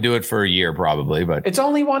 Someone would do it for a year probably, but it's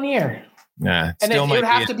only 1 year. Yeah. And it would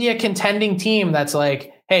have to be a contending team that's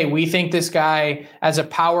like, hey, we think this guy as a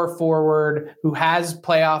power forward who has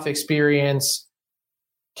playoff experience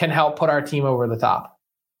can help put our team over the top.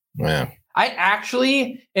 Yeah. I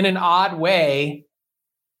actually, in an odd way,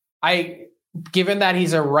 given that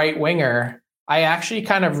he's a right winger, I actually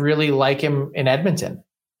kind of really like him in Edmonton.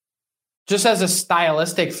 Just as a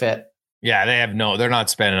stylistic fit. Yeah, they're not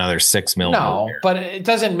spending another $6 million. No, but it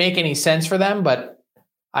doesn't make any sense for them. But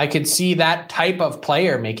I could see that type of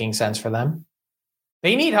player making sense for them.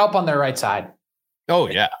 They need help on their right side. Oh,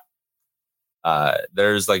 yeah.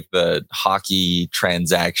 There's like the hockey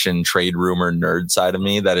transaction trade rumor nerd side of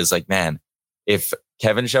me that is like, man, if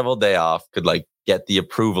Kevin Cheveldayoff could like get the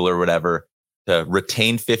approval or whatever to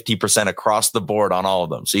retain 50% across the board on all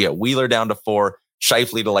of them. So you get Wheeler down to 4,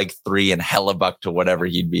 Scheifele to like 3, and Hellebuck to whatever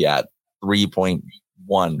he'd be at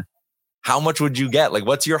 3.1. How much would you get? Like,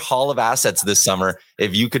 what's your haul of assets this summer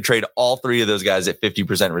if you could trade all 3 of those guys at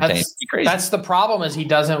 50% retained? That's the problem, is he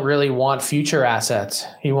doesn't really want future assets.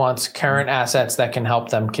 He wants current assets that can help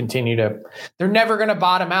them continue to. They're never going to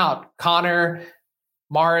bottom out. Connor,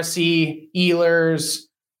 Morrissey, Ehlers.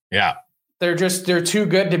 Yeah. They're too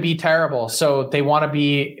good to be terrible. So they want to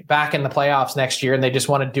be back in the playoffs next year, and they just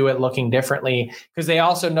want to do it looking differently because they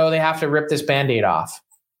also know they have to rip this Band-Aid off.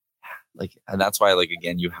 Like, and that's why, like,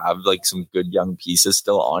 again, you have like some good young pieces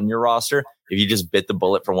still on your roster. If you just bit the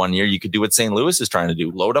bullet for 1 year, you could do what St. Louis is trying to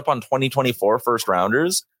do. Load up on 2024 first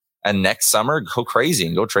rounders, and next summer go crazy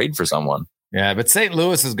and go trade for someone. Yeah, but St.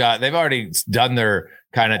 Louis they've already done their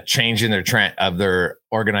kind of changing their trend of their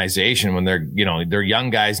organization when their young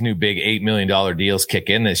guys, new big $8 million deals kick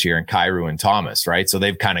in this year, and Kyrou and Thomas, right? So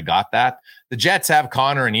they've kind of got that. The Jets have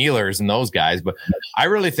Connor and Ehlers and those guys, but I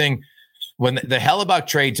really think when the Hellebuck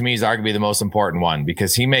trade to me is arguably the most important one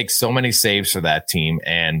because he makes so many saves for that team.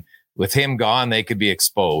 And with him gone, they could be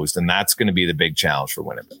exposed. And that's going to be the big challenge for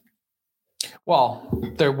Winnipeg. Well,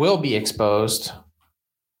 there will be exposed,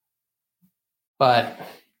 but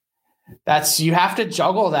you have to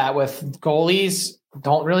juggle that with goalies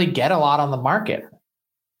don't really get a lot on the market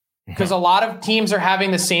because a lot of teams are having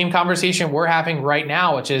the same conversation we're having right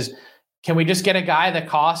now, which is, can we just get a guy that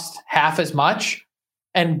costs half as much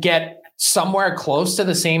and get somewhere close to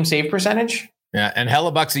the same save percentage? Yeah, and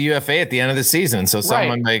Hellebuck's a UFA at the end of the season. So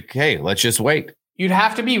someone like, hey, let's just wait. You'd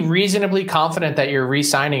have to be reasonably confident that you're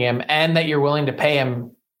re-signing him and that you're willing to pay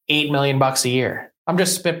him $8 million a year. I'm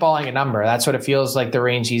just spitballing a number. That's what it feels like the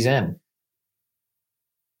range he's in.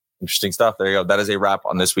 Interesting stuff. There you go. That is a wrap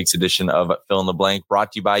on this week's edition of Fill in the Blank,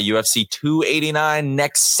 brought to you by UFC 289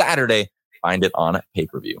 next Saturday. Find it on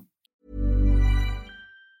pay-per-view.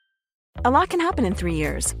 A lot can happen in 3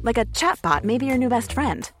 years, like a chatbot may be your new best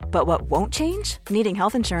friend. But what won't change? Needing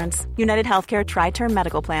health insurance. United Healthcare Tri-Term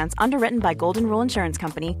Medical Plans, underwritten by Golden Rule Insurance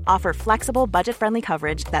Company, offer flexible, budget-friendly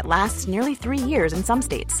coverage that lasts nearly 3 years in some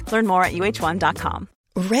states. Learn more at UH1.com.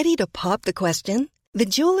 Ready to pop the question? The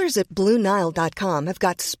jewelers at BlueNile.com have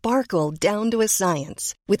got sparkle down to a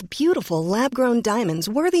science with beautiful lab-grown diamonds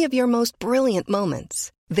worthy of your most brilliant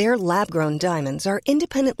moments. Their lab-grown diamonds are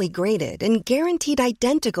independently graded and guaranteed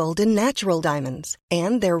identical to natural diamonds,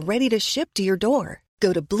 and they're ready to ship to your door.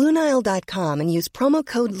 Go to BlueNile.com and use promo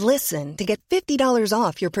code LISTEN to get $50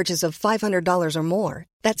 off your purchase of $500 or more.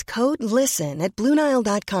 That's code LISTEN at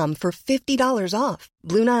BlueNile.com for $50 off.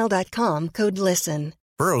 BlueNile.com, code LISTEN.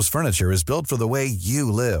 Burrow's furniture is built for the way you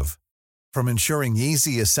live. From ensuring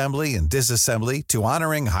easy assembly and disassembly to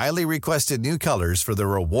honoring highly requested new colors for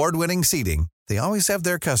their award-winning seating, they always have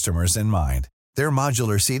their customers in mind. Their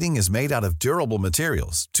modular seating is made out of durable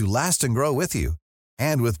materials to last and grow with you.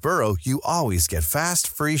 And with Burrow, you always get fast,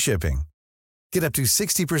 free shipping. Get up to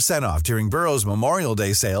 60% off during Burrow's Memorial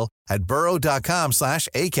Day sale at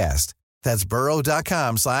burrow.com/ACAST. That's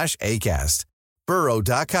burrow.com/ACAST.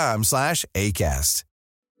 burrow.com/ACAST.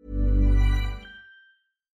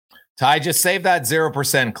 Ty, just save that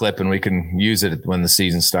 0% clip and we can use it when the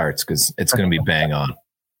season starts because it's going to be bang on.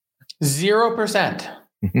 0%.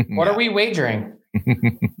 What are we wagering?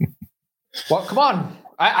 Well, come on.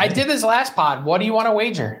 I did this last pod. What do you want to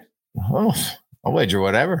wager? Oh, I'll wager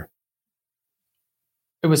whatever.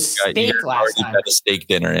 It was steak last time. Had a steak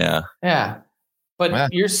dinner, yeah. Yeah.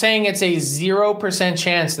 But you're saying it's a 0%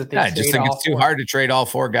 chance that they trade all 4. I just think it's too hard to trade all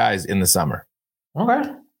 4 guys in the summer. Okay.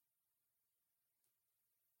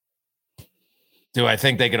 Do I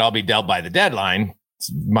think they could all be dealt by the deadline?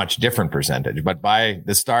 It's a much different percentage. But by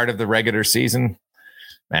the start of the regular season,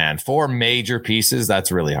 man, 4 major pieces,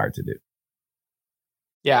 that's really hard to do.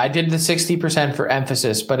 Yeah, I did the 60% for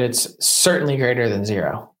emphasis, but it's certainly greater than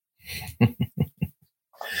 0.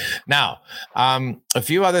 Now, a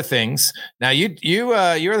few other things. Now,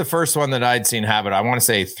 you're the first one that I'd seen have it. I want to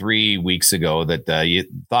say 3 weeks ago that you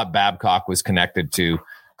thought Babcock was connected to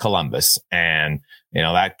Columbus. And,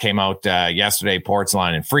 that came out yesterday,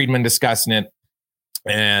 Portsline and Friedman discussing it.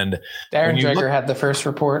 And Darren Dreger had the first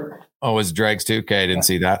report. Oh, it was Dregs too? Okay, I didn't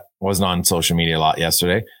see that. Wasn't on social media a lot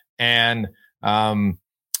yesterday. And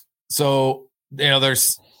so,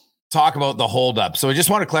 there's talk about the holdup. So I just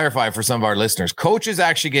want to clarify for some of our listeners, coaches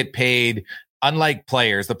actually get paid, unlike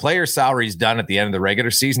players. The player's salary is done at the end of the regular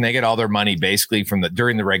season. They get all their money basically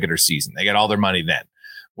during the regular season. They get all their money then.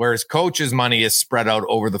 Whereas coaches' money is spread out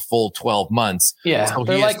over the full 12 months. Yeah, so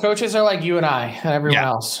coaches are like you and I and everyone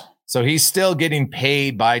else. So he's still getting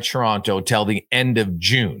paid by Toronto till the end of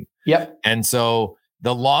June. Yep. And so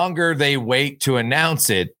the longer they wait to announce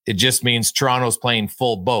it, it just means Toronto's playing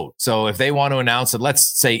full boat. So if they want to announce it,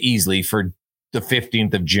 let's say easily for the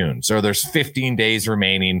 15th of June. So there's 15 days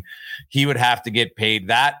remaining. He would have to get paid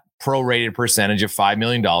that prorated percentage of $5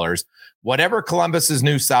 million, whatever Columbus's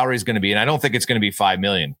new salary is going to be. And I don't think it's going to be $5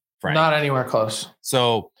 million, Frank. Not anywhere close.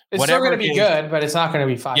 So it's still going to be good, but it's not going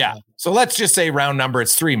to be $5 million. So let's just say round number,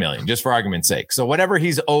 it's $3 million, just for argument's sake. So whatever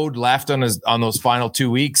he's owed left on those final 2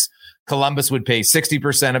 weeks, Columbus would pay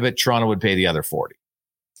 60% of it. Toronto would pay the other 40.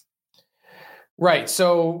 Right.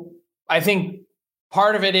 So I think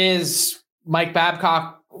part of it is Mike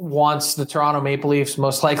Babcock wants the Toronto Maple Leafs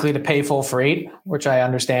most likely to pay full freight, which I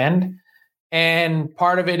understand. And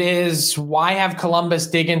part of it is, why have Columbus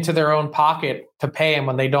dig into their own pocket to pay him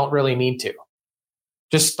when they don't really need to?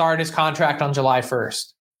 Just start his contract on July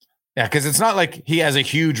 1st. Yeah, because it's not like he has a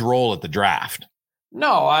huge role at the draft.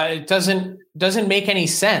 No, it doesn't make any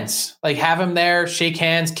sense. Like, have him there, shake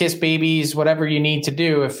hands, kiss babies, whatever you need to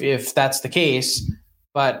do if that's the case.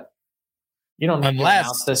 But you don't need to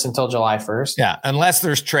announce this until July 1st. Yeah, unless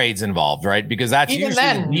there's trades involved, right? Because that's even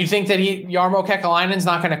then. You think that Jarmo Kekalainen's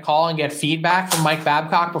not going to call and get feedback from Mike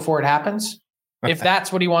Babcock before it happens? If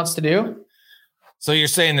that's what he wants to do? So you're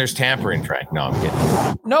saying there's tampering, Frank? No, I'm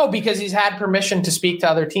kidding. No, because he's had permission to speak to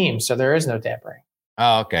other teams, so there is no tampering.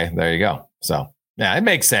 Oh, okay. There you go. So, yeah, it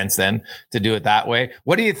makes sense then to do it that way.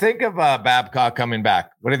 What do you think of Babcock coming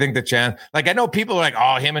back? What do you think the chance? Like, I know people are like,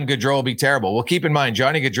 oh, him and Gaudreau will be terrible. Well, keep in mind,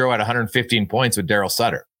 Johnny Gaudreau had 115 points with Daryl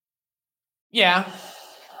Sutter. Yeah.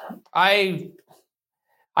 I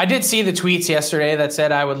did see the tweets yesterday that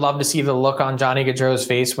said I would love to see the look on Johnny Gaudreau's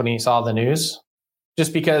face when he saw the news,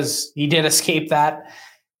 just because he did escape that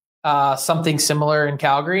something similar in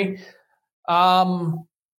Calgary.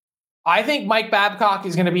 I think Mike Babcock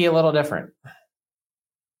is going to be a little different.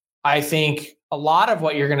 I think a lot of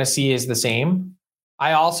what you're going to see is the same.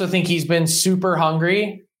 I also think he's been super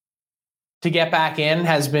hungry to get back in,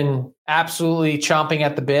 has been absolutely chomping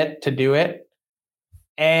at the bit to do it.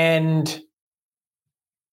 And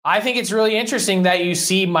I think it's really interesting that you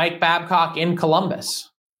see Mike Babcock in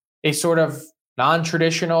Columbus, a sort of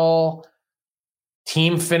non-traditional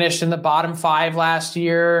team, finished in the bottom 5 last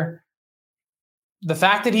year. The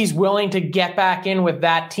fact that he's willing to get back in with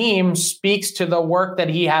that team speaks to the work that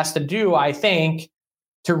he has to do, I think,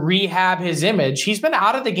 to rehab his image. He's been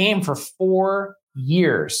out of the game for 4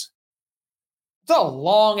 years. It's a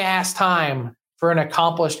long ass time for an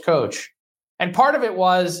accomplished coach. And part of it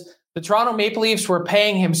was the Toronto Maple Leafs were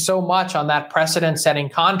paying him so much on that precedent-setting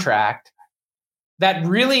contract that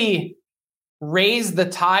really raised the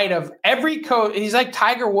tide of every coach. He's like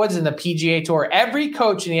Tiger Woods in the PGA Tour. Every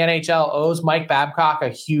coach in the NHL owes Mike Babcock a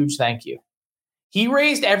huge thank you. He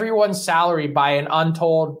raised everyone's salary by an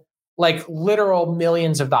untold, like, literal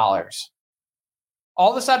millions of dollars.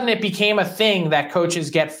 All of a sudden, it became a thing that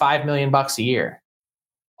coaches get $5 million a year.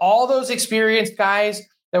 All those experienced guys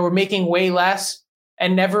that were making way less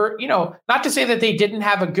and never, not to say that they didn't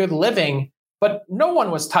have a good living, but no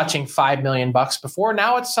one was touching $5 million before.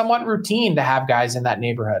 Now it's somewhat routine to have guys in that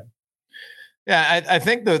neighborhood. Yeah, I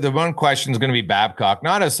think the one question is going to be Babcock,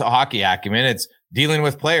 not as a hockey acumen. It's dealing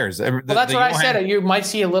with players. Well, that's what I said. You might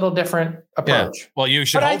see a little different approach. Yeah, well, you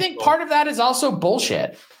should. But I think part of that is also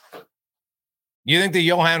bullshit. You think the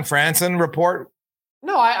Johan Franzen report?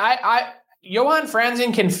 No, I Johan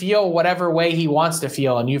Franzen can feel whatever way he wants to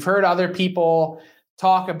feel. And you've heard other people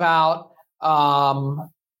talk about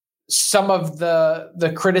some of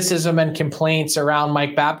the criticism and complaints around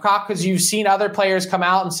Mike Babcock, because you've seen other players come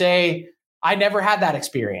out and say, I never had that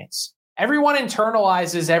experience. Everyone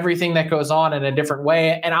internalizes everything that goes on in a different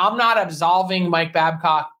way. And I'm not absolving Mike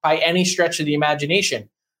Babcock by any stretch of the imagination.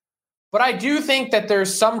 But I do think that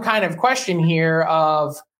there's some kind of question here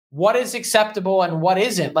of what is acceptable and what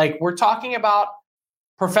isn't. Like, we're talking about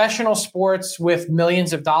professional sports with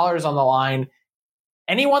millions of dollars on the line.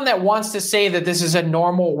 Anyone that wants to say that this is a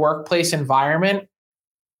normal workplace environment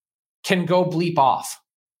can go bleep off.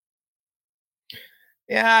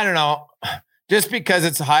 Yeah, I don't know. Just because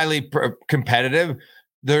it's highly competitive,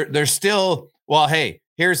 they're still, well, hey,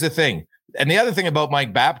 here's the thing. And the other thing about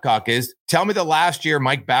Mike Babcock is, tell me the last year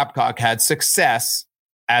Mike Babcock had success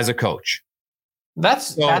as a coach.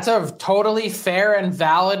 That's a totally fair and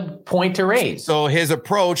valid point to raise. So his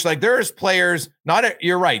approach, like there's players,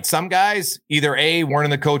 you're right. Some guys either weren't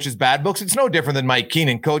in the coach's bad books. It's no different than Mike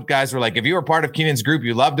Keenan. Coach guys were like, if you were part of Keenan's group,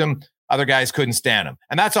 you loved him. Other guys couldn't stand him.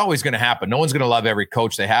 And that's always going to happen. No one's going to love every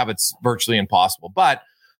coach they have. It's virtually impossible. But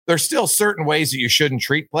there's still certain ways that you shouldn't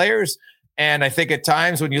treat players. And I think at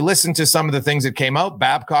times when you listen to some of the things that came out,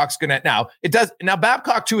 Babcock's going to, now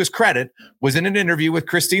Babcock, to his credit, was in an interview with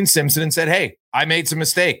Christine Simpson and said, hey, I made some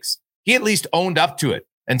mistakes. He at least owned up to it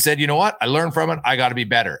and said, you know what? I learned from it. I got to be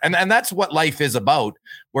better. And that's what life is about,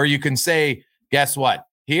 where you can say, guess what?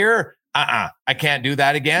 Here, I can't do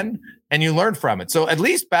that again. And you learn from it. So at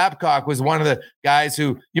least Babcock was one of the guys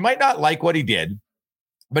who, you might not like what he did,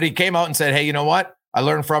 but he came out and said, hey, you know what? I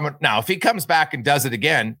learned from it. Now, if he comes back and does it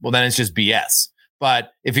again, well, then it's just BS.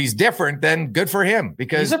 But if he's different, then good for him,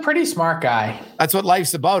 because he's a pretty smart guy. That's what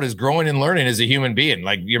life's about, is growing and learning as a human being.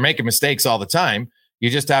 Like, you're making mistakes all the time. You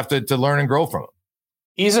just have to learn and grow from them.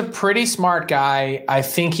 He's a pretty smart guy. I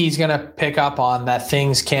think he's going to pick up on that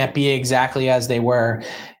things can't be exactly as they were.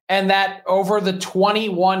 And that over the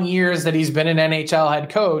 21 years that he's been an NHL head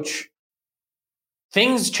coach,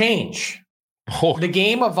 things change. Oh. The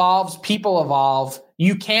game evolves, people evolve.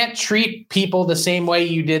 You can't treat people the same way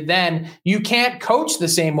you did then. You can't coach the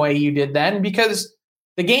same way you did then, because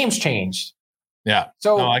the game's changed. Yeah.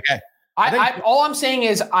 So all I'm saying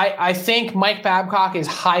is I think Mike Babcock is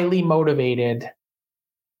highly motivated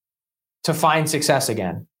to find success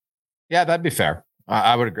again. Yeah, that'd be fair.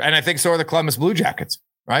 I would agree. And I think so are the Columbus Blue Jackets,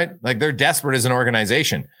 right? Like, they're desperate as an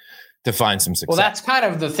organization to find some success. Well, that's kind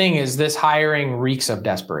of the thing, is this hiring reeks of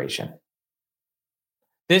desperation.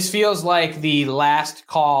 This feels like the last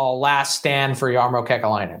call, last stand for Jarmo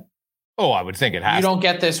Kekalainen. Oh, I would think it has. You don't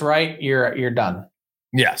get this right, you're done.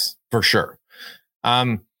 Yes, for sure.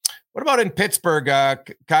 What about in Pittsburgh?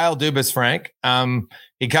 Kyle Dubas, Frank.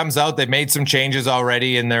 He comes out. They've made some changes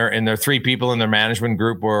already in their three people in their management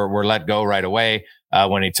group were let go right away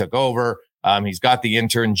when he took over. He's got the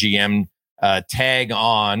intern GM tag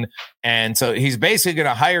on, and so he's basically going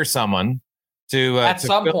to hire someone to at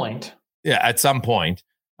some point. Yeah, at some point.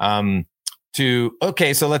 So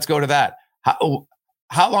let's go to that.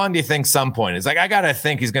 How long do you think some point is? Like, I got to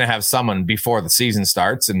think he's going to have someone before the season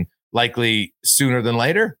starts, and likely sooner than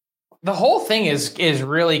later. The whole thing is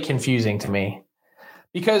really confusing to me,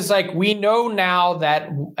 because like, we know now that,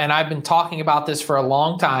 and I've been talking about this for a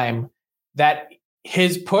long time, that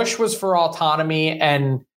his push was for autonomy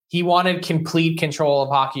and he wanted complete control of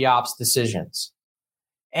hockey ops decisions.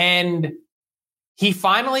 And he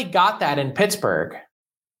finally got that in Pittsburgh.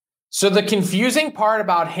 So the confusing part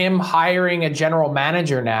about him hiring a general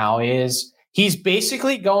manager now is he's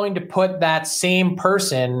basically going to put that same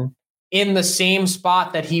person in the same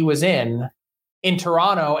spot that he was in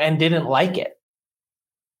Toronto and didn't like it.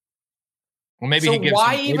 Well, maybe he gives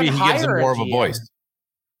him more of a voice.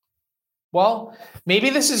 Well, maybe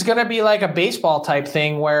this is going to be like a baseball type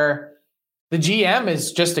thing where the GM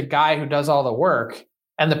is just a guy who does all the work,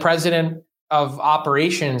 and the president of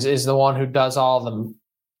operations is the one who does all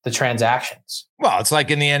the transactions. Well, it's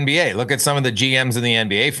like in the NBA. Look at some of the GMs in the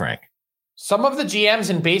NBA, Frank. Some of the GMs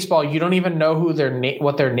in baseball, you don't even know who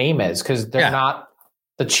what their name is, because they're not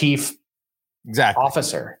the chief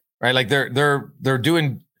officer, right? Like they're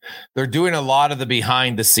doing a lot of the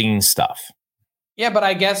behind the scenes stuff. Yeah, but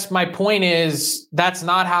I guess my point is that's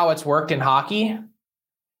not how it's worked in hockey,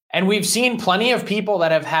 and we've seen plenty of people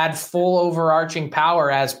that have had full overarching power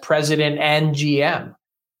as president and GM.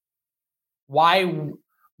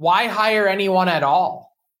 Why hire anyone at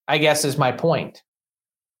all? I guess is my point.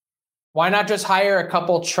 Why not just hire a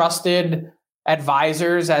couple trusted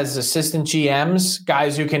advisors as assistant GMs,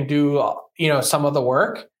 guys who can do, some of the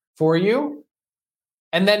work for you,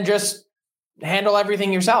 and then just handle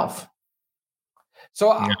everything yourself?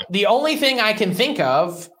 So The only thing I can think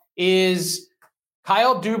of is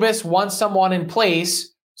Kyle Dubas wants someone in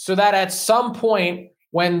place so that at some point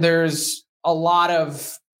when there's a lot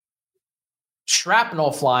of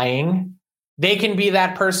shrapnel flying, they can be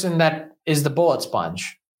that person that is the bullet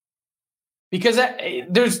sponge. Because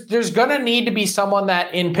there's going to need to be someone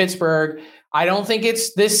that in Pittsburgh, I don't think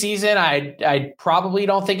it's this season. I probably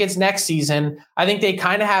don't think it's next season. I think they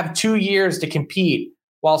kind of have 2 years to compete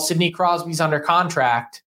while Sidney Crosby's under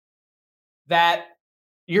contract, that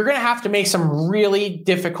you're going to have to make some really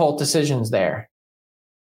difficult decisions there.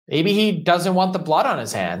 Maybe he doesn't want the blood on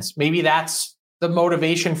his hands. Maybe that's the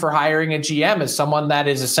motivation for hiring a GM, is someone that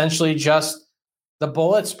is essentially just the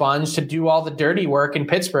bullet sponge to do all the dirty work in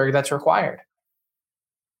Pittsburgh that's required.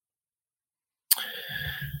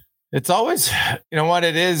 It's always, you know what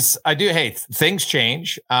it is. Things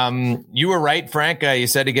change. You were right, Frank. You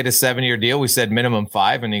said to get a 7-year deal. We said minimum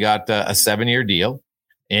 5, and you got a 7-year deal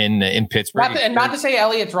in Pittsburgh. Not to say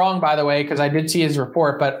Elliott's wrong, by the way, because I did see his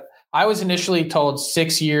report, but I was initially told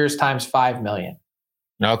 6 years times $5 million.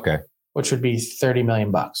 Okay. Which would be $30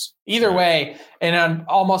 million. Either way, an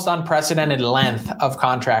almost unprecedented length of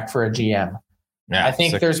contract for a GM. Yeah, I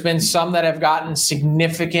think there's been some that have gotten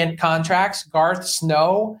significant contracts. Garth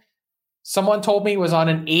Snow, someone told me, was on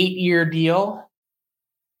an 8-year deal.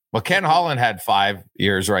 Well, Ken Holland had 5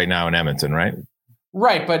 years right now in Edmonton, right?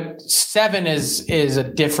 Right, but 7 is a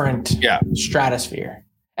different stratosphere.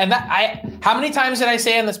 And how many times did I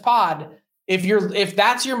say in this pod, if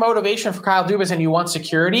that's your motivation for Kyle Dubas and you want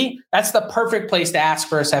security, that's the perfect place to ask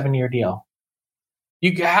for a 7-year deal.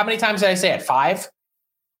 How many times did I say it? 5?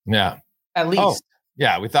 Yeah. At least. Oh,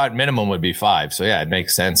 yeah, we thought minimum would be 5. So yeah, it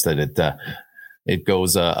makes sense that it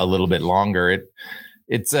goes a little bit longer.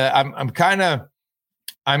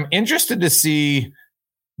 I'm interested to see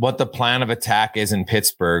what the plan of attack is in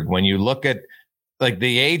Pittsburgh. When you look at like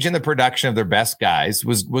the age and the production of their best guys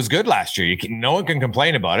was good last year. No one can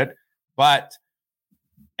complain about it.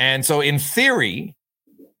 And so in theory,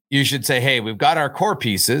 you should say, hey, we've got our core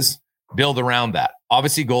pieces, build around that.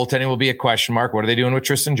 Obviously, goaltending will be a question mark. What are they doing with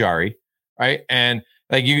Tristan Jarry? Right. And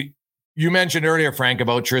like you mentioned earlier, Frank,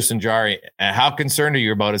 about Tristan Jarry. How concerned are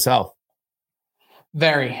you about his health?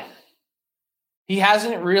 Very. He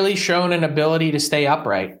hasn't really shown an ability to stay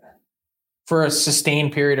upright for a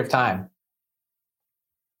sustained period of time.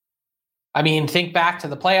 I mean, think back to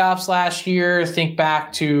the playoffs last year. Think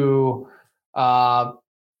back to,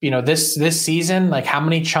 this season. Like, how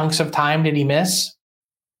many chunks of time did he miss?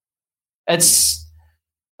 It's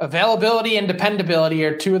availability and dependability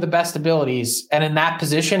are two of the best abilities, and in that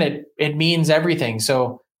position, it means everything.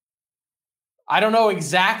 So, I don't know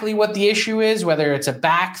exactly what the issue is, whether it's a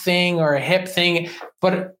back thing or a hip thing,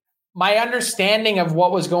 but my understanding of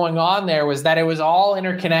what was going on there was that it was all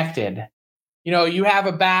interconnected. You know, you have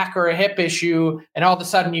a back or a hip issue, and all of a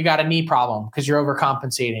sudden you got a knee problem because you're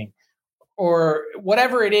overcompensating. Or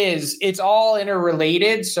whatever it is, it's all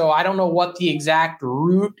interrelated. So I don't know what the exact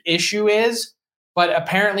root issue is, but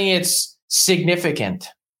apparently it's significant.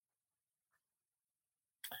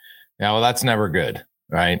 Yeah, well, that's never good,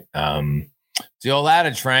 right? It's the old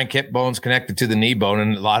adage, Frank, hip bone's connected to the knee bone.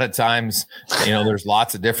 And a lot of times, there's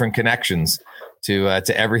lots of different connections to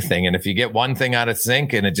everything. And if you get one thing out of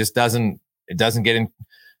sync and it just doesn't get into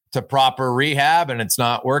proper rehab and it's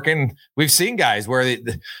not working. We've seen guys where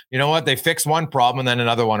they fix one problem and then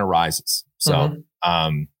another one arises. So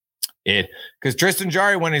because Tristan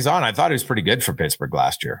Jarry, when he's on, I thought he was pretty good for Pittsburgh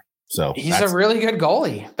last year. So he's a really good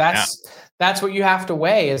goalie. That's what you have to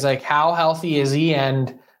weigh is like, how healthy is he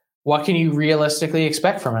and what can you realistically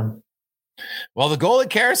expect from him? Well, the goalie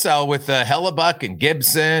carousel with Hellebuck and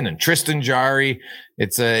Gibson and Tristan Jarry,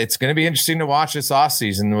 it's going to be interesting to watch this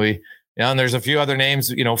offseason. And there's a few other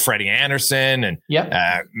names, Freddie Anderson and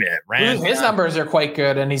Rand. His numbers are quite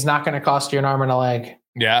good, and he's not going to cost you an arm and a leg.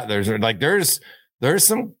 Yeah, there's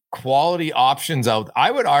some quality options out.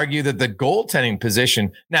 I would argue that the goaltending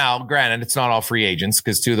position, now, granted, it's not all free agents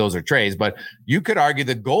because 2 of those are trades, but you could argue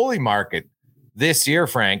the goalie market this year,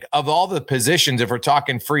 Frank, of all the positions, if we're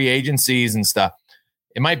talking free agencies and stuff,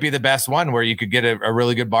 it might be the best one where you could get a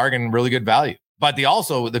really good bargain, really good value. But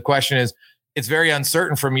the question is, it's very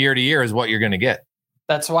uncertain from year to year is what you're going to get.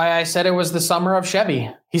 That's why I said it was the summer of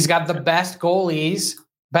Chevy. He's got the best goalie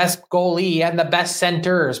and the best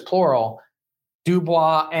centers, plural.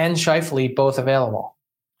 Dubois and Scheifele both available.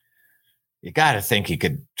 You got to think he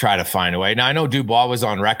could try to find a way. Now, I know Dubois was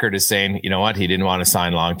on record as saying, you know what, he didn't want to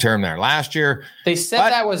sign long-term there last year. They said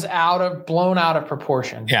that was blown out of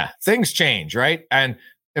proportion. Yeah, things change, right? And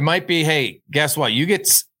it might be, hey, guess what? You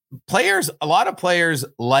get players, a lot of players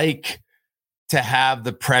like to have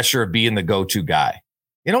the pressure of being the go-to guy.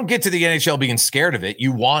 You don't get to the NHL being scared of it.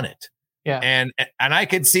 You want it. Yeah. And I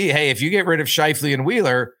could see, hey, if you get rid of Scheifele and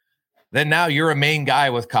Wheeler, then now you're a main guy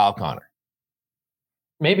with Kyle Connor.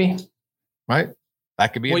 Maybe. Right?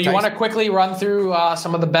 That could be. Well, you want to quickly run through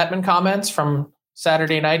some of the Bettman comments from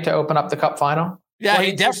Saturday night to open up the Cup final? Yeah,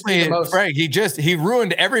 he definitely, Frank, he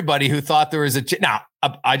ruined everybody who thought there was now,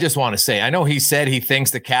 I just want to say, I know he said he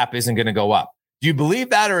thinks the cap isn't going to go up. Do you believe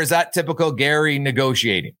that, or is that typical Gary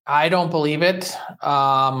negotiating? I don't believe it.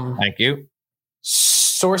 Thank you.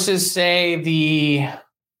 Sources say the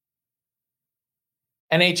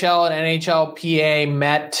NHL and NHLPA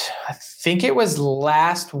met, I think it was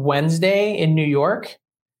last Wednesday in New York.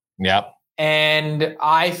 Yep. And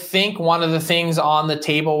I think one of the things on the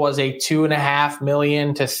table was a $2.5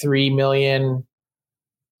 million to $3 million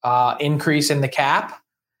increase in the cap.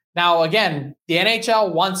 Now, again, the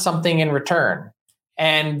NHL wants something in return.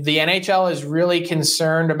 And the NHL is really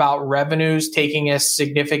concerned about revenues taking a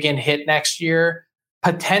significant hit next year,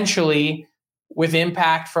 potentially with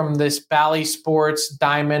impact from this Bally Sports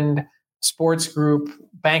Diamond Sports Group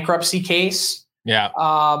bankruptcy case. Yeah.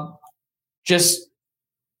 Just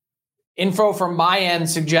info from my end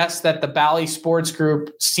suggests that the Bally Sports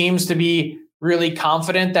Group seems to be really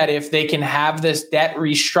confident that if they can have this debt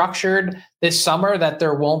restructured this summer, that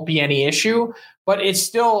there won't be any issue. But it's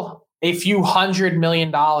still a few $100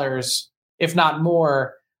 million, if not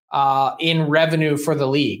more, in revenue for the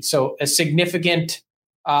league. So a significant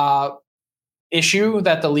issue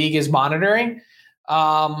that the league is monitoring.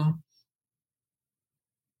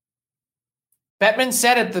 Bettman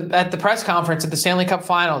said at the press conference at the Stanley Cup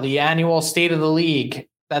Final, the annual State of the League,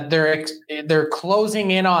 that they're closing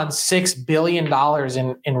in on $6 billion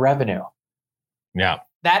in revenue. Yeah.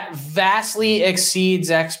 That vastly exceeds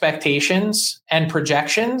expectations and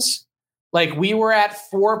projections. Like, we were at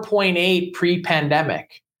 4.8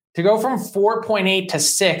 pre-pandemic. To go from 4.8 to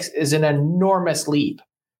 6 is an enormous leap.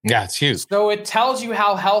 Yeah, it's huge. So it tells you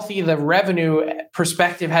how healthy the revenue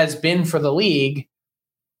perspective has been for the league.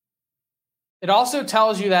 It also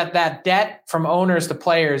tells you that debt from owners to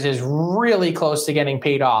players is really close to getting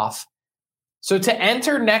paid off. So to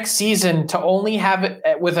enter next season to only have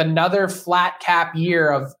it with another flat cap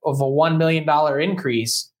year of a $1 million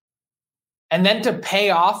increase, and then to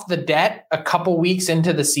pay off the debt a couple weeks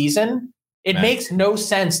into the season, it makes no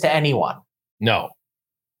sense to anyone. No.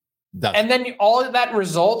 And then all of that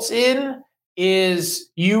results in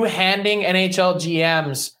is you handing NHL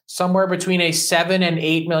GMs somewhere between a $7 and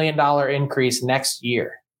 $8 million increase next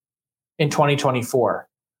year in 2024.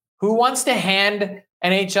 Who wants to hand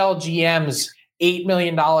NHL GMs $8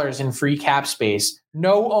 million in free cap space?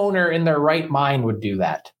 No owner in their right mind would do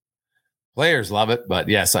that. Players love it, but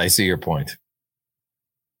yes, I see your point.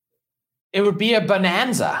 It would be a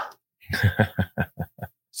bonanza.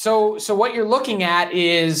 So what you're looking at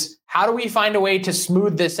is, how do we find a way to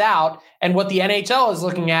smooth this out? And what the NHL is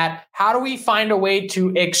looking at, how do we find a way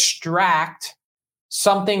to extract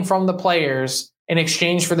something from the players in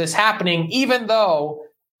exchange for this happening, even though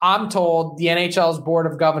I'm told the NHL's Board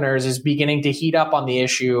of Governors is beginning to heat up on the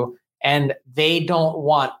issue and they don't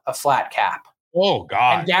want a flat cap. Oh,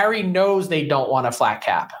 God. And Gary knows they don't want a flat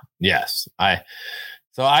cap. Yes.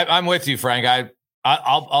 I'm with you, Frank.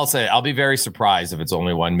 I'll say I'll be very surprised if it's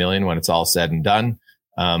only 1 million when it's all said and done.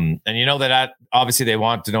 And you know that obviously they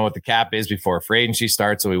want to know what the cap is before free agency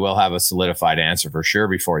starts, so we will have a solidified answer for sure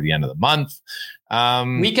before the end of the month.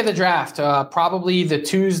 Week of the draft, probably the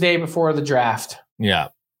Tuesday before the draft. Yeah,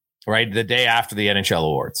 right, the day after the NHL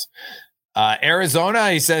awards. Arizona,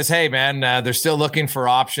 he says, hey, man, they're still looking for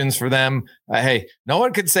options for them. Hey, no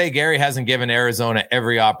one could say Gary hasn't given Arizona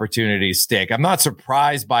every opportunity to stick. I'm not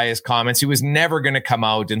surprised by his comments. He was never going to come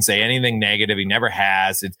out and say anything negative. He never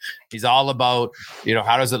has. He's all about,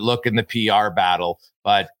 how does it look in the PR battle?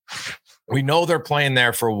 But we know they're playing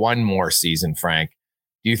there for one more season, Frank.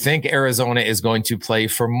 Do you think Arizona is going to play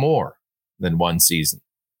for more than one season?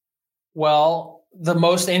 Well, the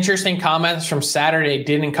most interesting comments from Saturday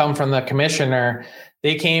didn't come from the commissioner.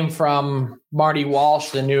 They came from Marty Walsh,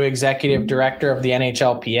 the new executive director of the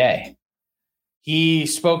NHLPA. He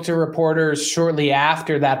spoke to reporters shortly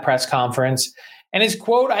after that press conference. And his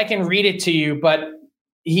quote, I can read it to you, but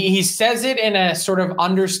he says it in a sort of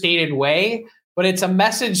understated way, but it's a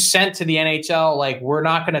message sent to the NHL, like, we're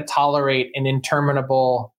not going to tolerate an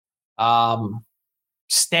interminable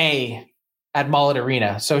stay at Mullet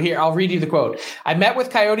Arena. So here, I'll read you the quote. I met with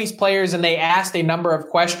Coyotes players and they asked a number of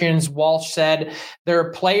questions. Walsh said, there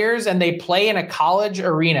are players and they play in a college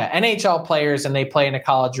arena, NHL players and they play in a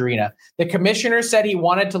college arena. The commissioner said he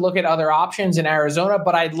wanted to look at other options in Arizona,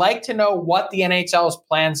 but I'd like to know what the NHL's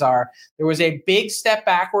plans are. There was a big step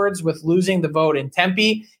backwards with losing the vote in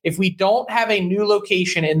Tempe. If we don't have a new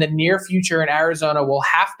location in the near future in Arizona, we'll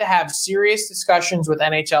have to have serious discussions with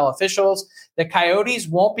NHL officials. The Coyotes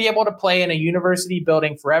won't be able to play in a university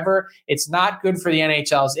building forever. It's not good for the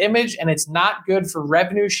NHL's image, and it's not good for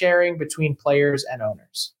revenue sharing between players and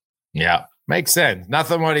owners. Yeah, makes sense.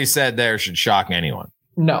 Nothing what he said there should shock anyone.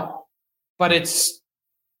 No, but this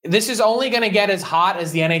is only going to get as hot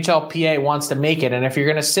as the NHLPA wants to make it. And if you're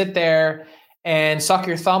going to sit there and suck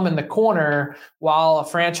your thumb in the corner while a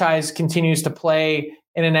franchise continues to play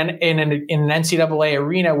in an NCAA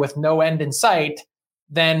arena with no end in sight,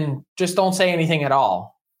 then just don't say anything at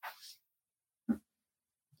all.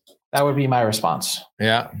 That would be my response.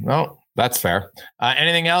 Yeah, no, That's fair.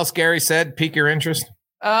 Anything else Gary said pique your interest?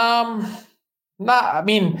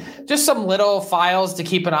 Just some little files to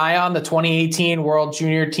keep an eye on. The 2018 World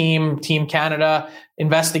Junior Team Canada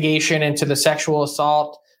investigation into the sexual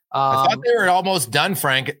assault. I thought they were almost done,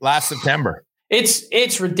 Frank, last September.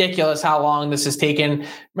 It's ridiculous how long this has taken.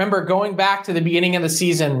 Remember, going back to the beginning of the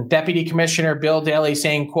season, Deputy Commissioner Bill Daly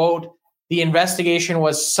saying, quote, "The investigation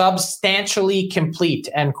was substantially complete,"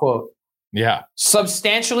 end quote. Yeah.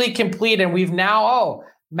 Substantially complete. And we've now,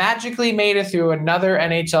 magically made it through another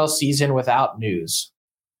NHL season without news.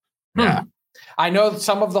 Yeah. I know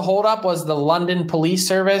some of the holdup was the London Police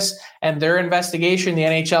Service and their investigation. The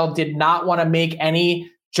NHL did not want to make any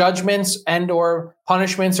judgments and or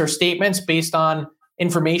punishments or statements based on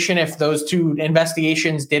information if those two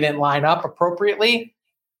investigations didn't line up appropriately.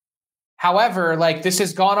 However, this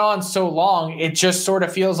has gone on so long, it just sort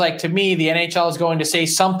of feels like to me the NHL is going to say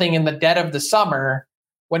something in the dead of the summer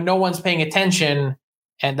when no one's paying attention,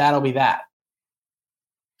 and that'll be that.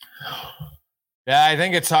 Yeah, I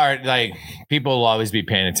think it's hard. People will always be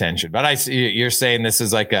paying attention, but I see you're saying this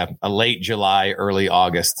is like a late July, early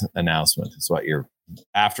August announcement. Is what you're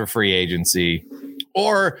after free agency,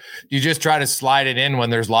 or you just try to slide it in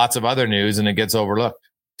when there's lots of other news and it gets overlooked.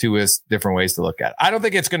 Two is different ways to look at it. I don't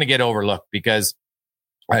think it's going to get overlooked because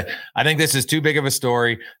I think this is too big of a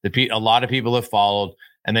story that a lot of people have followed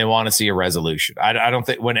and they want to see a resolution. I don't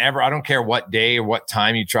think I don't care what day or what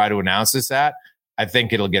time you try to announce this at, I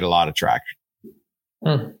think it'll get a lot of traction.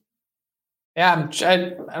 Yeah,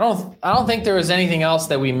 I don't think there was anything else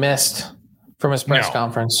that we missed from his press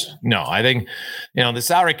conference. No, I think the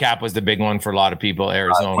salary cap was the big one for a lot of people.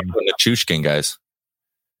 Arizona, the Nichushkin guys.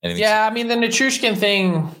 Anything the Nichushkin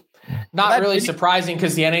thing, not really surprising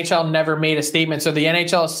because the NHL never made a statement. So the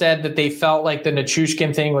NHL said that they felt like the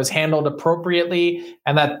Nichushkin thing was handled appropriately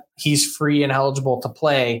and that he's free and eligible to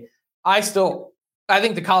play. I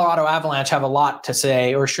think the Colorado Avalanche have a lot to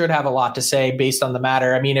say, or should have a lot to say based on the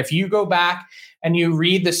matter. If you go back and you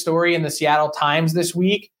read the story in the Seattle Times this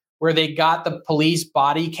week, where they got the police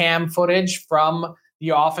body cam footage from the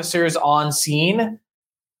officers on scene,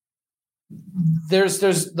 there's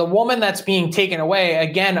the woman that's being taken away,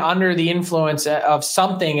 again, under the influence of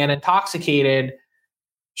something and intoxicated.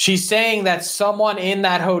 She's saying that someone in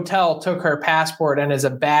that hotel took her passport and is a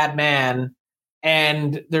bad man.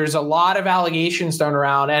 And there's a lot of allegations thrown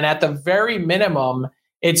around. And at the very minimum,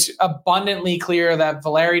 it's abundantly clear that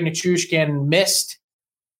Valeri Nichushkin missed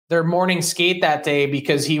their morning skate that day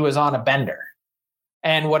because he was on a bender.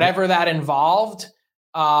 And whatever that involved,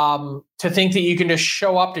 to think that you can just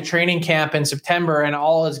show up to training camp in September and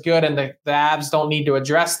all is good and the Avs don't need to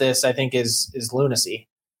address this, I think is lunacy.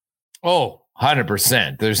 Oh,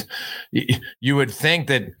 100%. You would think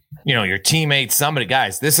that, your teammates, somebody,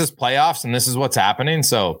 guys, this is playoffs and this is what's happening.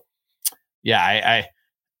 So yeah,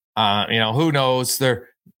 who knows? The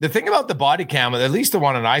thing about the body cam, at least the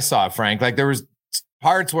one that I saw, Frank, there was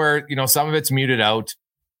parts where, some of it's muted out.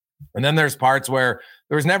 And then there's parts where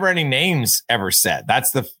there was never any names ever said.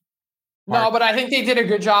 That's the part. No, but I think they did a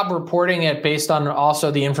good job reporting it based on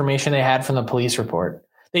also the information they had from the police report.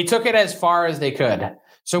 They took it as far as they could.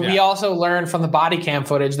 So we also learned from the body cam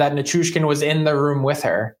footage that Nichushkin was in the room with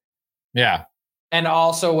her. Yeah. And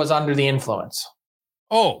also was under the influence.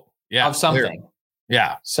 Oh, yeah. Of something. Clear.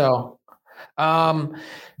 Yeah. So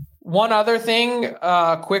one other thing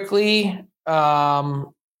quickly,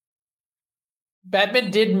 Bettman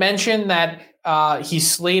did mention that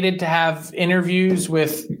he's slated to have interviews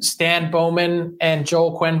with Stan Bowman and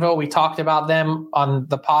Joel Quenneville. We talked about them on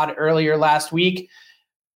the pod earlier last week.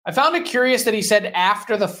 I found it curious that he said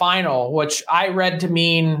after the final, which I read to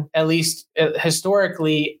mean, at least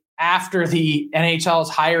historically, after the NHL's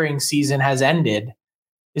hiring season has ended.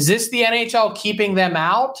 Is this the NHL keeping them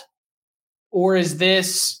out? Or is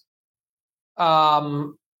this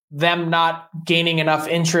them not gaining enough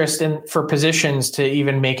interest for positions to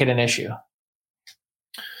even make it an issue?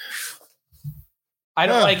 I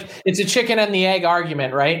don't it's a chicken and the egg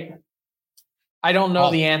argument, right? I don't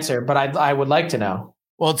know the answer, but I would like to know.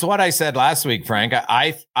 Well, it's what I said last week, Frank.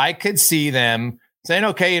 I could see them saying,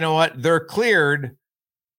 okay, you know what? They're cleared,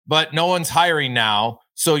 but no one's hiring now.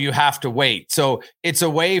 So you have to wait. So it's a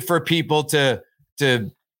way for people to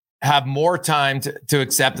have more time to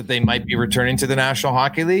accept that they might be returning to the National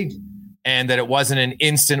Hockey League and that it wasn't an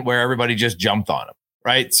instant where everybody just jumped on them.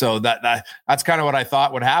 Right. So that's kind of what I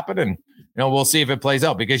thought would happen. And, we'll see if it plays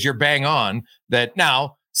out because you're bang on that.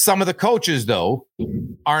 Now, some of the coaches, though,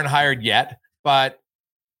 aren't hired yet, but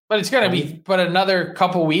it's going to be, another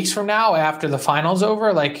couple weeks from now after the final's over,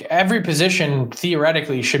 every position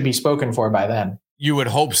theoretically should be spoken for by then. You would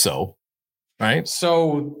hope so. Right.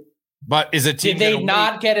 So But is a team? Did they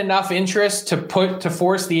not get enough interest to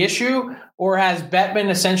force the issue, or has Bettman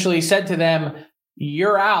essentially said to them,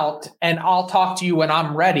 "You're out, and I'll talk to you when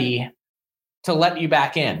I'm ready to let you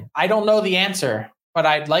back in"? I don't know the answer, but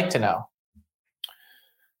I'd like to know.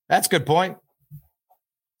 That's a good point.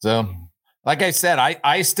 So, like I said,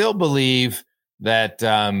 I still believe that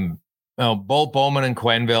both Bowman and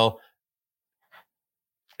Quenneville,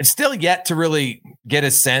 it's still yet to really get a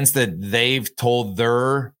sense that they've told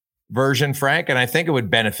their version, Frank, and I think it would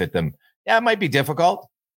benefit them. Yeah, it might be difficult,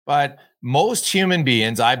 but most human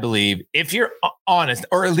beings, I believe, if you're honest,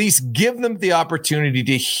 or at least give them the opportunity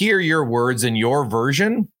to hear your words and your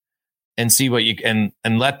version and see what you can,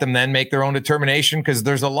 and let them then make their own determination, because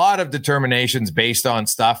there's a lot of determinations based on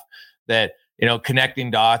stuff that,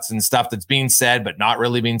 connecting dots and stuff that's being said but not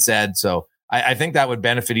really being said. So I think that would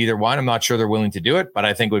benefit either one. I'm not sure they're willing to do it, but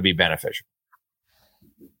I think it would be beneficial.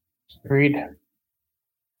 Agreed.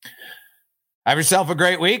 Have yourself a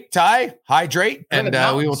great week, Ty. Hydrate, and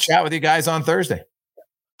we will chat with you guys on Thursday.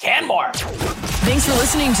 Canmore. Thanks for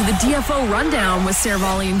listening to the DFO Rundown with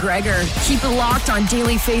Saravalli and Gregor. Keep it locked on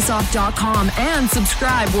dailyfaceoff.com and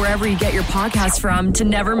subscribe wherever you get your podcasts from to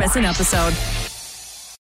never miss an episode.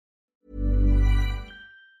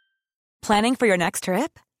 Planning for your next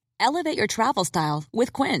trip? Elevate your travel style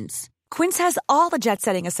with Quince. Quince has all the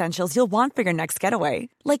jet-setting essentials you'll want for your next getaway,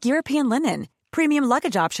 like European linen, premium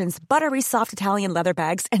luggage options, buttery soft Italian leather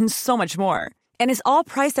bags, and so much more. And is all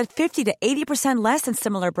priced at 50 to 80% less than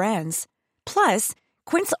similar brands. Plus,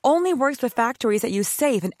 Quince only works with factories that use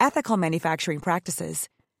safe and ethical manufacturing practices.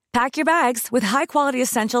 Pack your bags with high-quality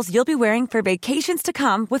essentials you'll be wearing for vacations to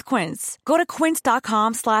come with Quince. Go to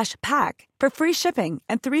quince.com/pack for free shipping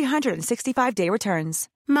and 365-day returns.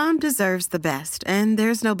 Mom deserves the best, and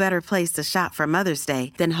there's no better place to shop for Mother's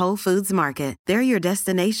Day than Whole Foods Market. They're your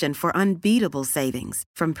destination for unbeatable savings,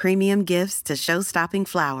 from premium gifts to show-stopping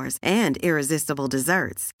flowers and irresistible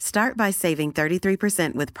desserts. Start by saving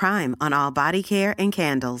 33% with Prime on all body care and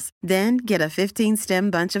candles. Then get a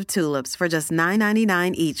 15-stem bunch of tulips for just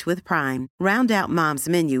 $9.99 each with Prime. Round out Mom's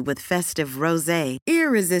menu with festive rosé,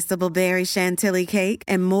 irresistible berry chantilly cake,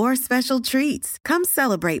 and more special treats. Come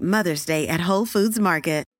celebrate Mother's Day at Whole Foods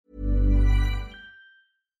Market.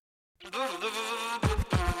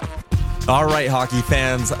 All right, hockey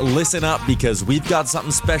fans, listen up, because we've got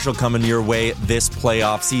something special coming your way this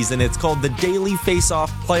playoff season. It's called the Daily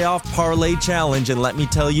Face-Off Playoff Parlay Challenge, and let me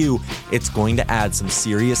tell you, it's going to add some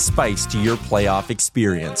serious spice to your playoff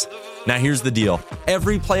experience. Now, here's the deal.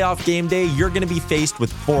 Every playoff game day, you're going to be faced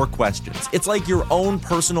with 4 questions. It's like your own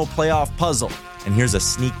personal playoff puzzle. And here's a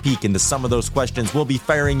sneak peek into some of those questions we'll be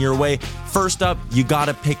firing your way. First up, you got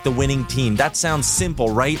to pick the winning team. That sounds simple,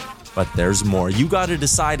 right? But there's more. You got to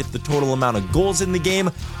decide if the total amount of goals in the game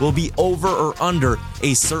will be over or under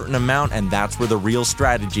a certain amount, and that's where the real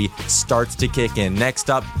strategy starts to kick in. Next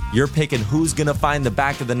up, you're picking who's going to find the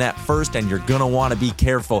back of the net first, and you're going to want to be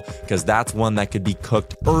careful, because that's one that could be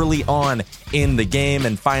cooked early on in the game.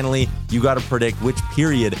 And finally, you got to predict which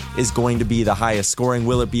period is going to be the highest scoring.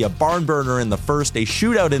 Will it be a barn burner in the first, a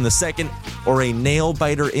shootout in the second, or a nail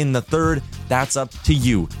biter in the third? That's up to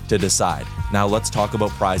you to decide. Now let's talk about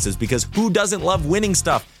prizes, because who doesn't love winning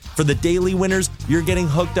stuff? For the daily winners, you're getting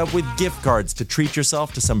hooked up with gift cards to treat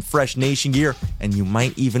yourself to some fresh Nation gear, and you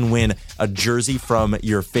might even win a jersey from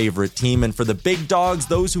your favorite team. And for the big dogs,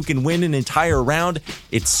 those who can win an entire round,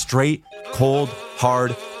 it's straight, cold,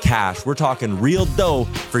 hard cash. We're talking real dough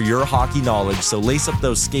for your hockey knowledge. So lace up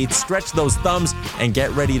those skates, stretch those thumbs, and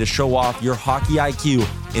get ready to show off your hockey IQ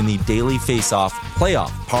in the Daily Face-Off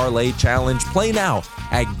Playoff Parlay Challenge. Play now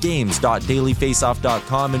at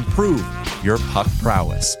games.dailyfaceoff.com and prove your puck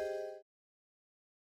prowess.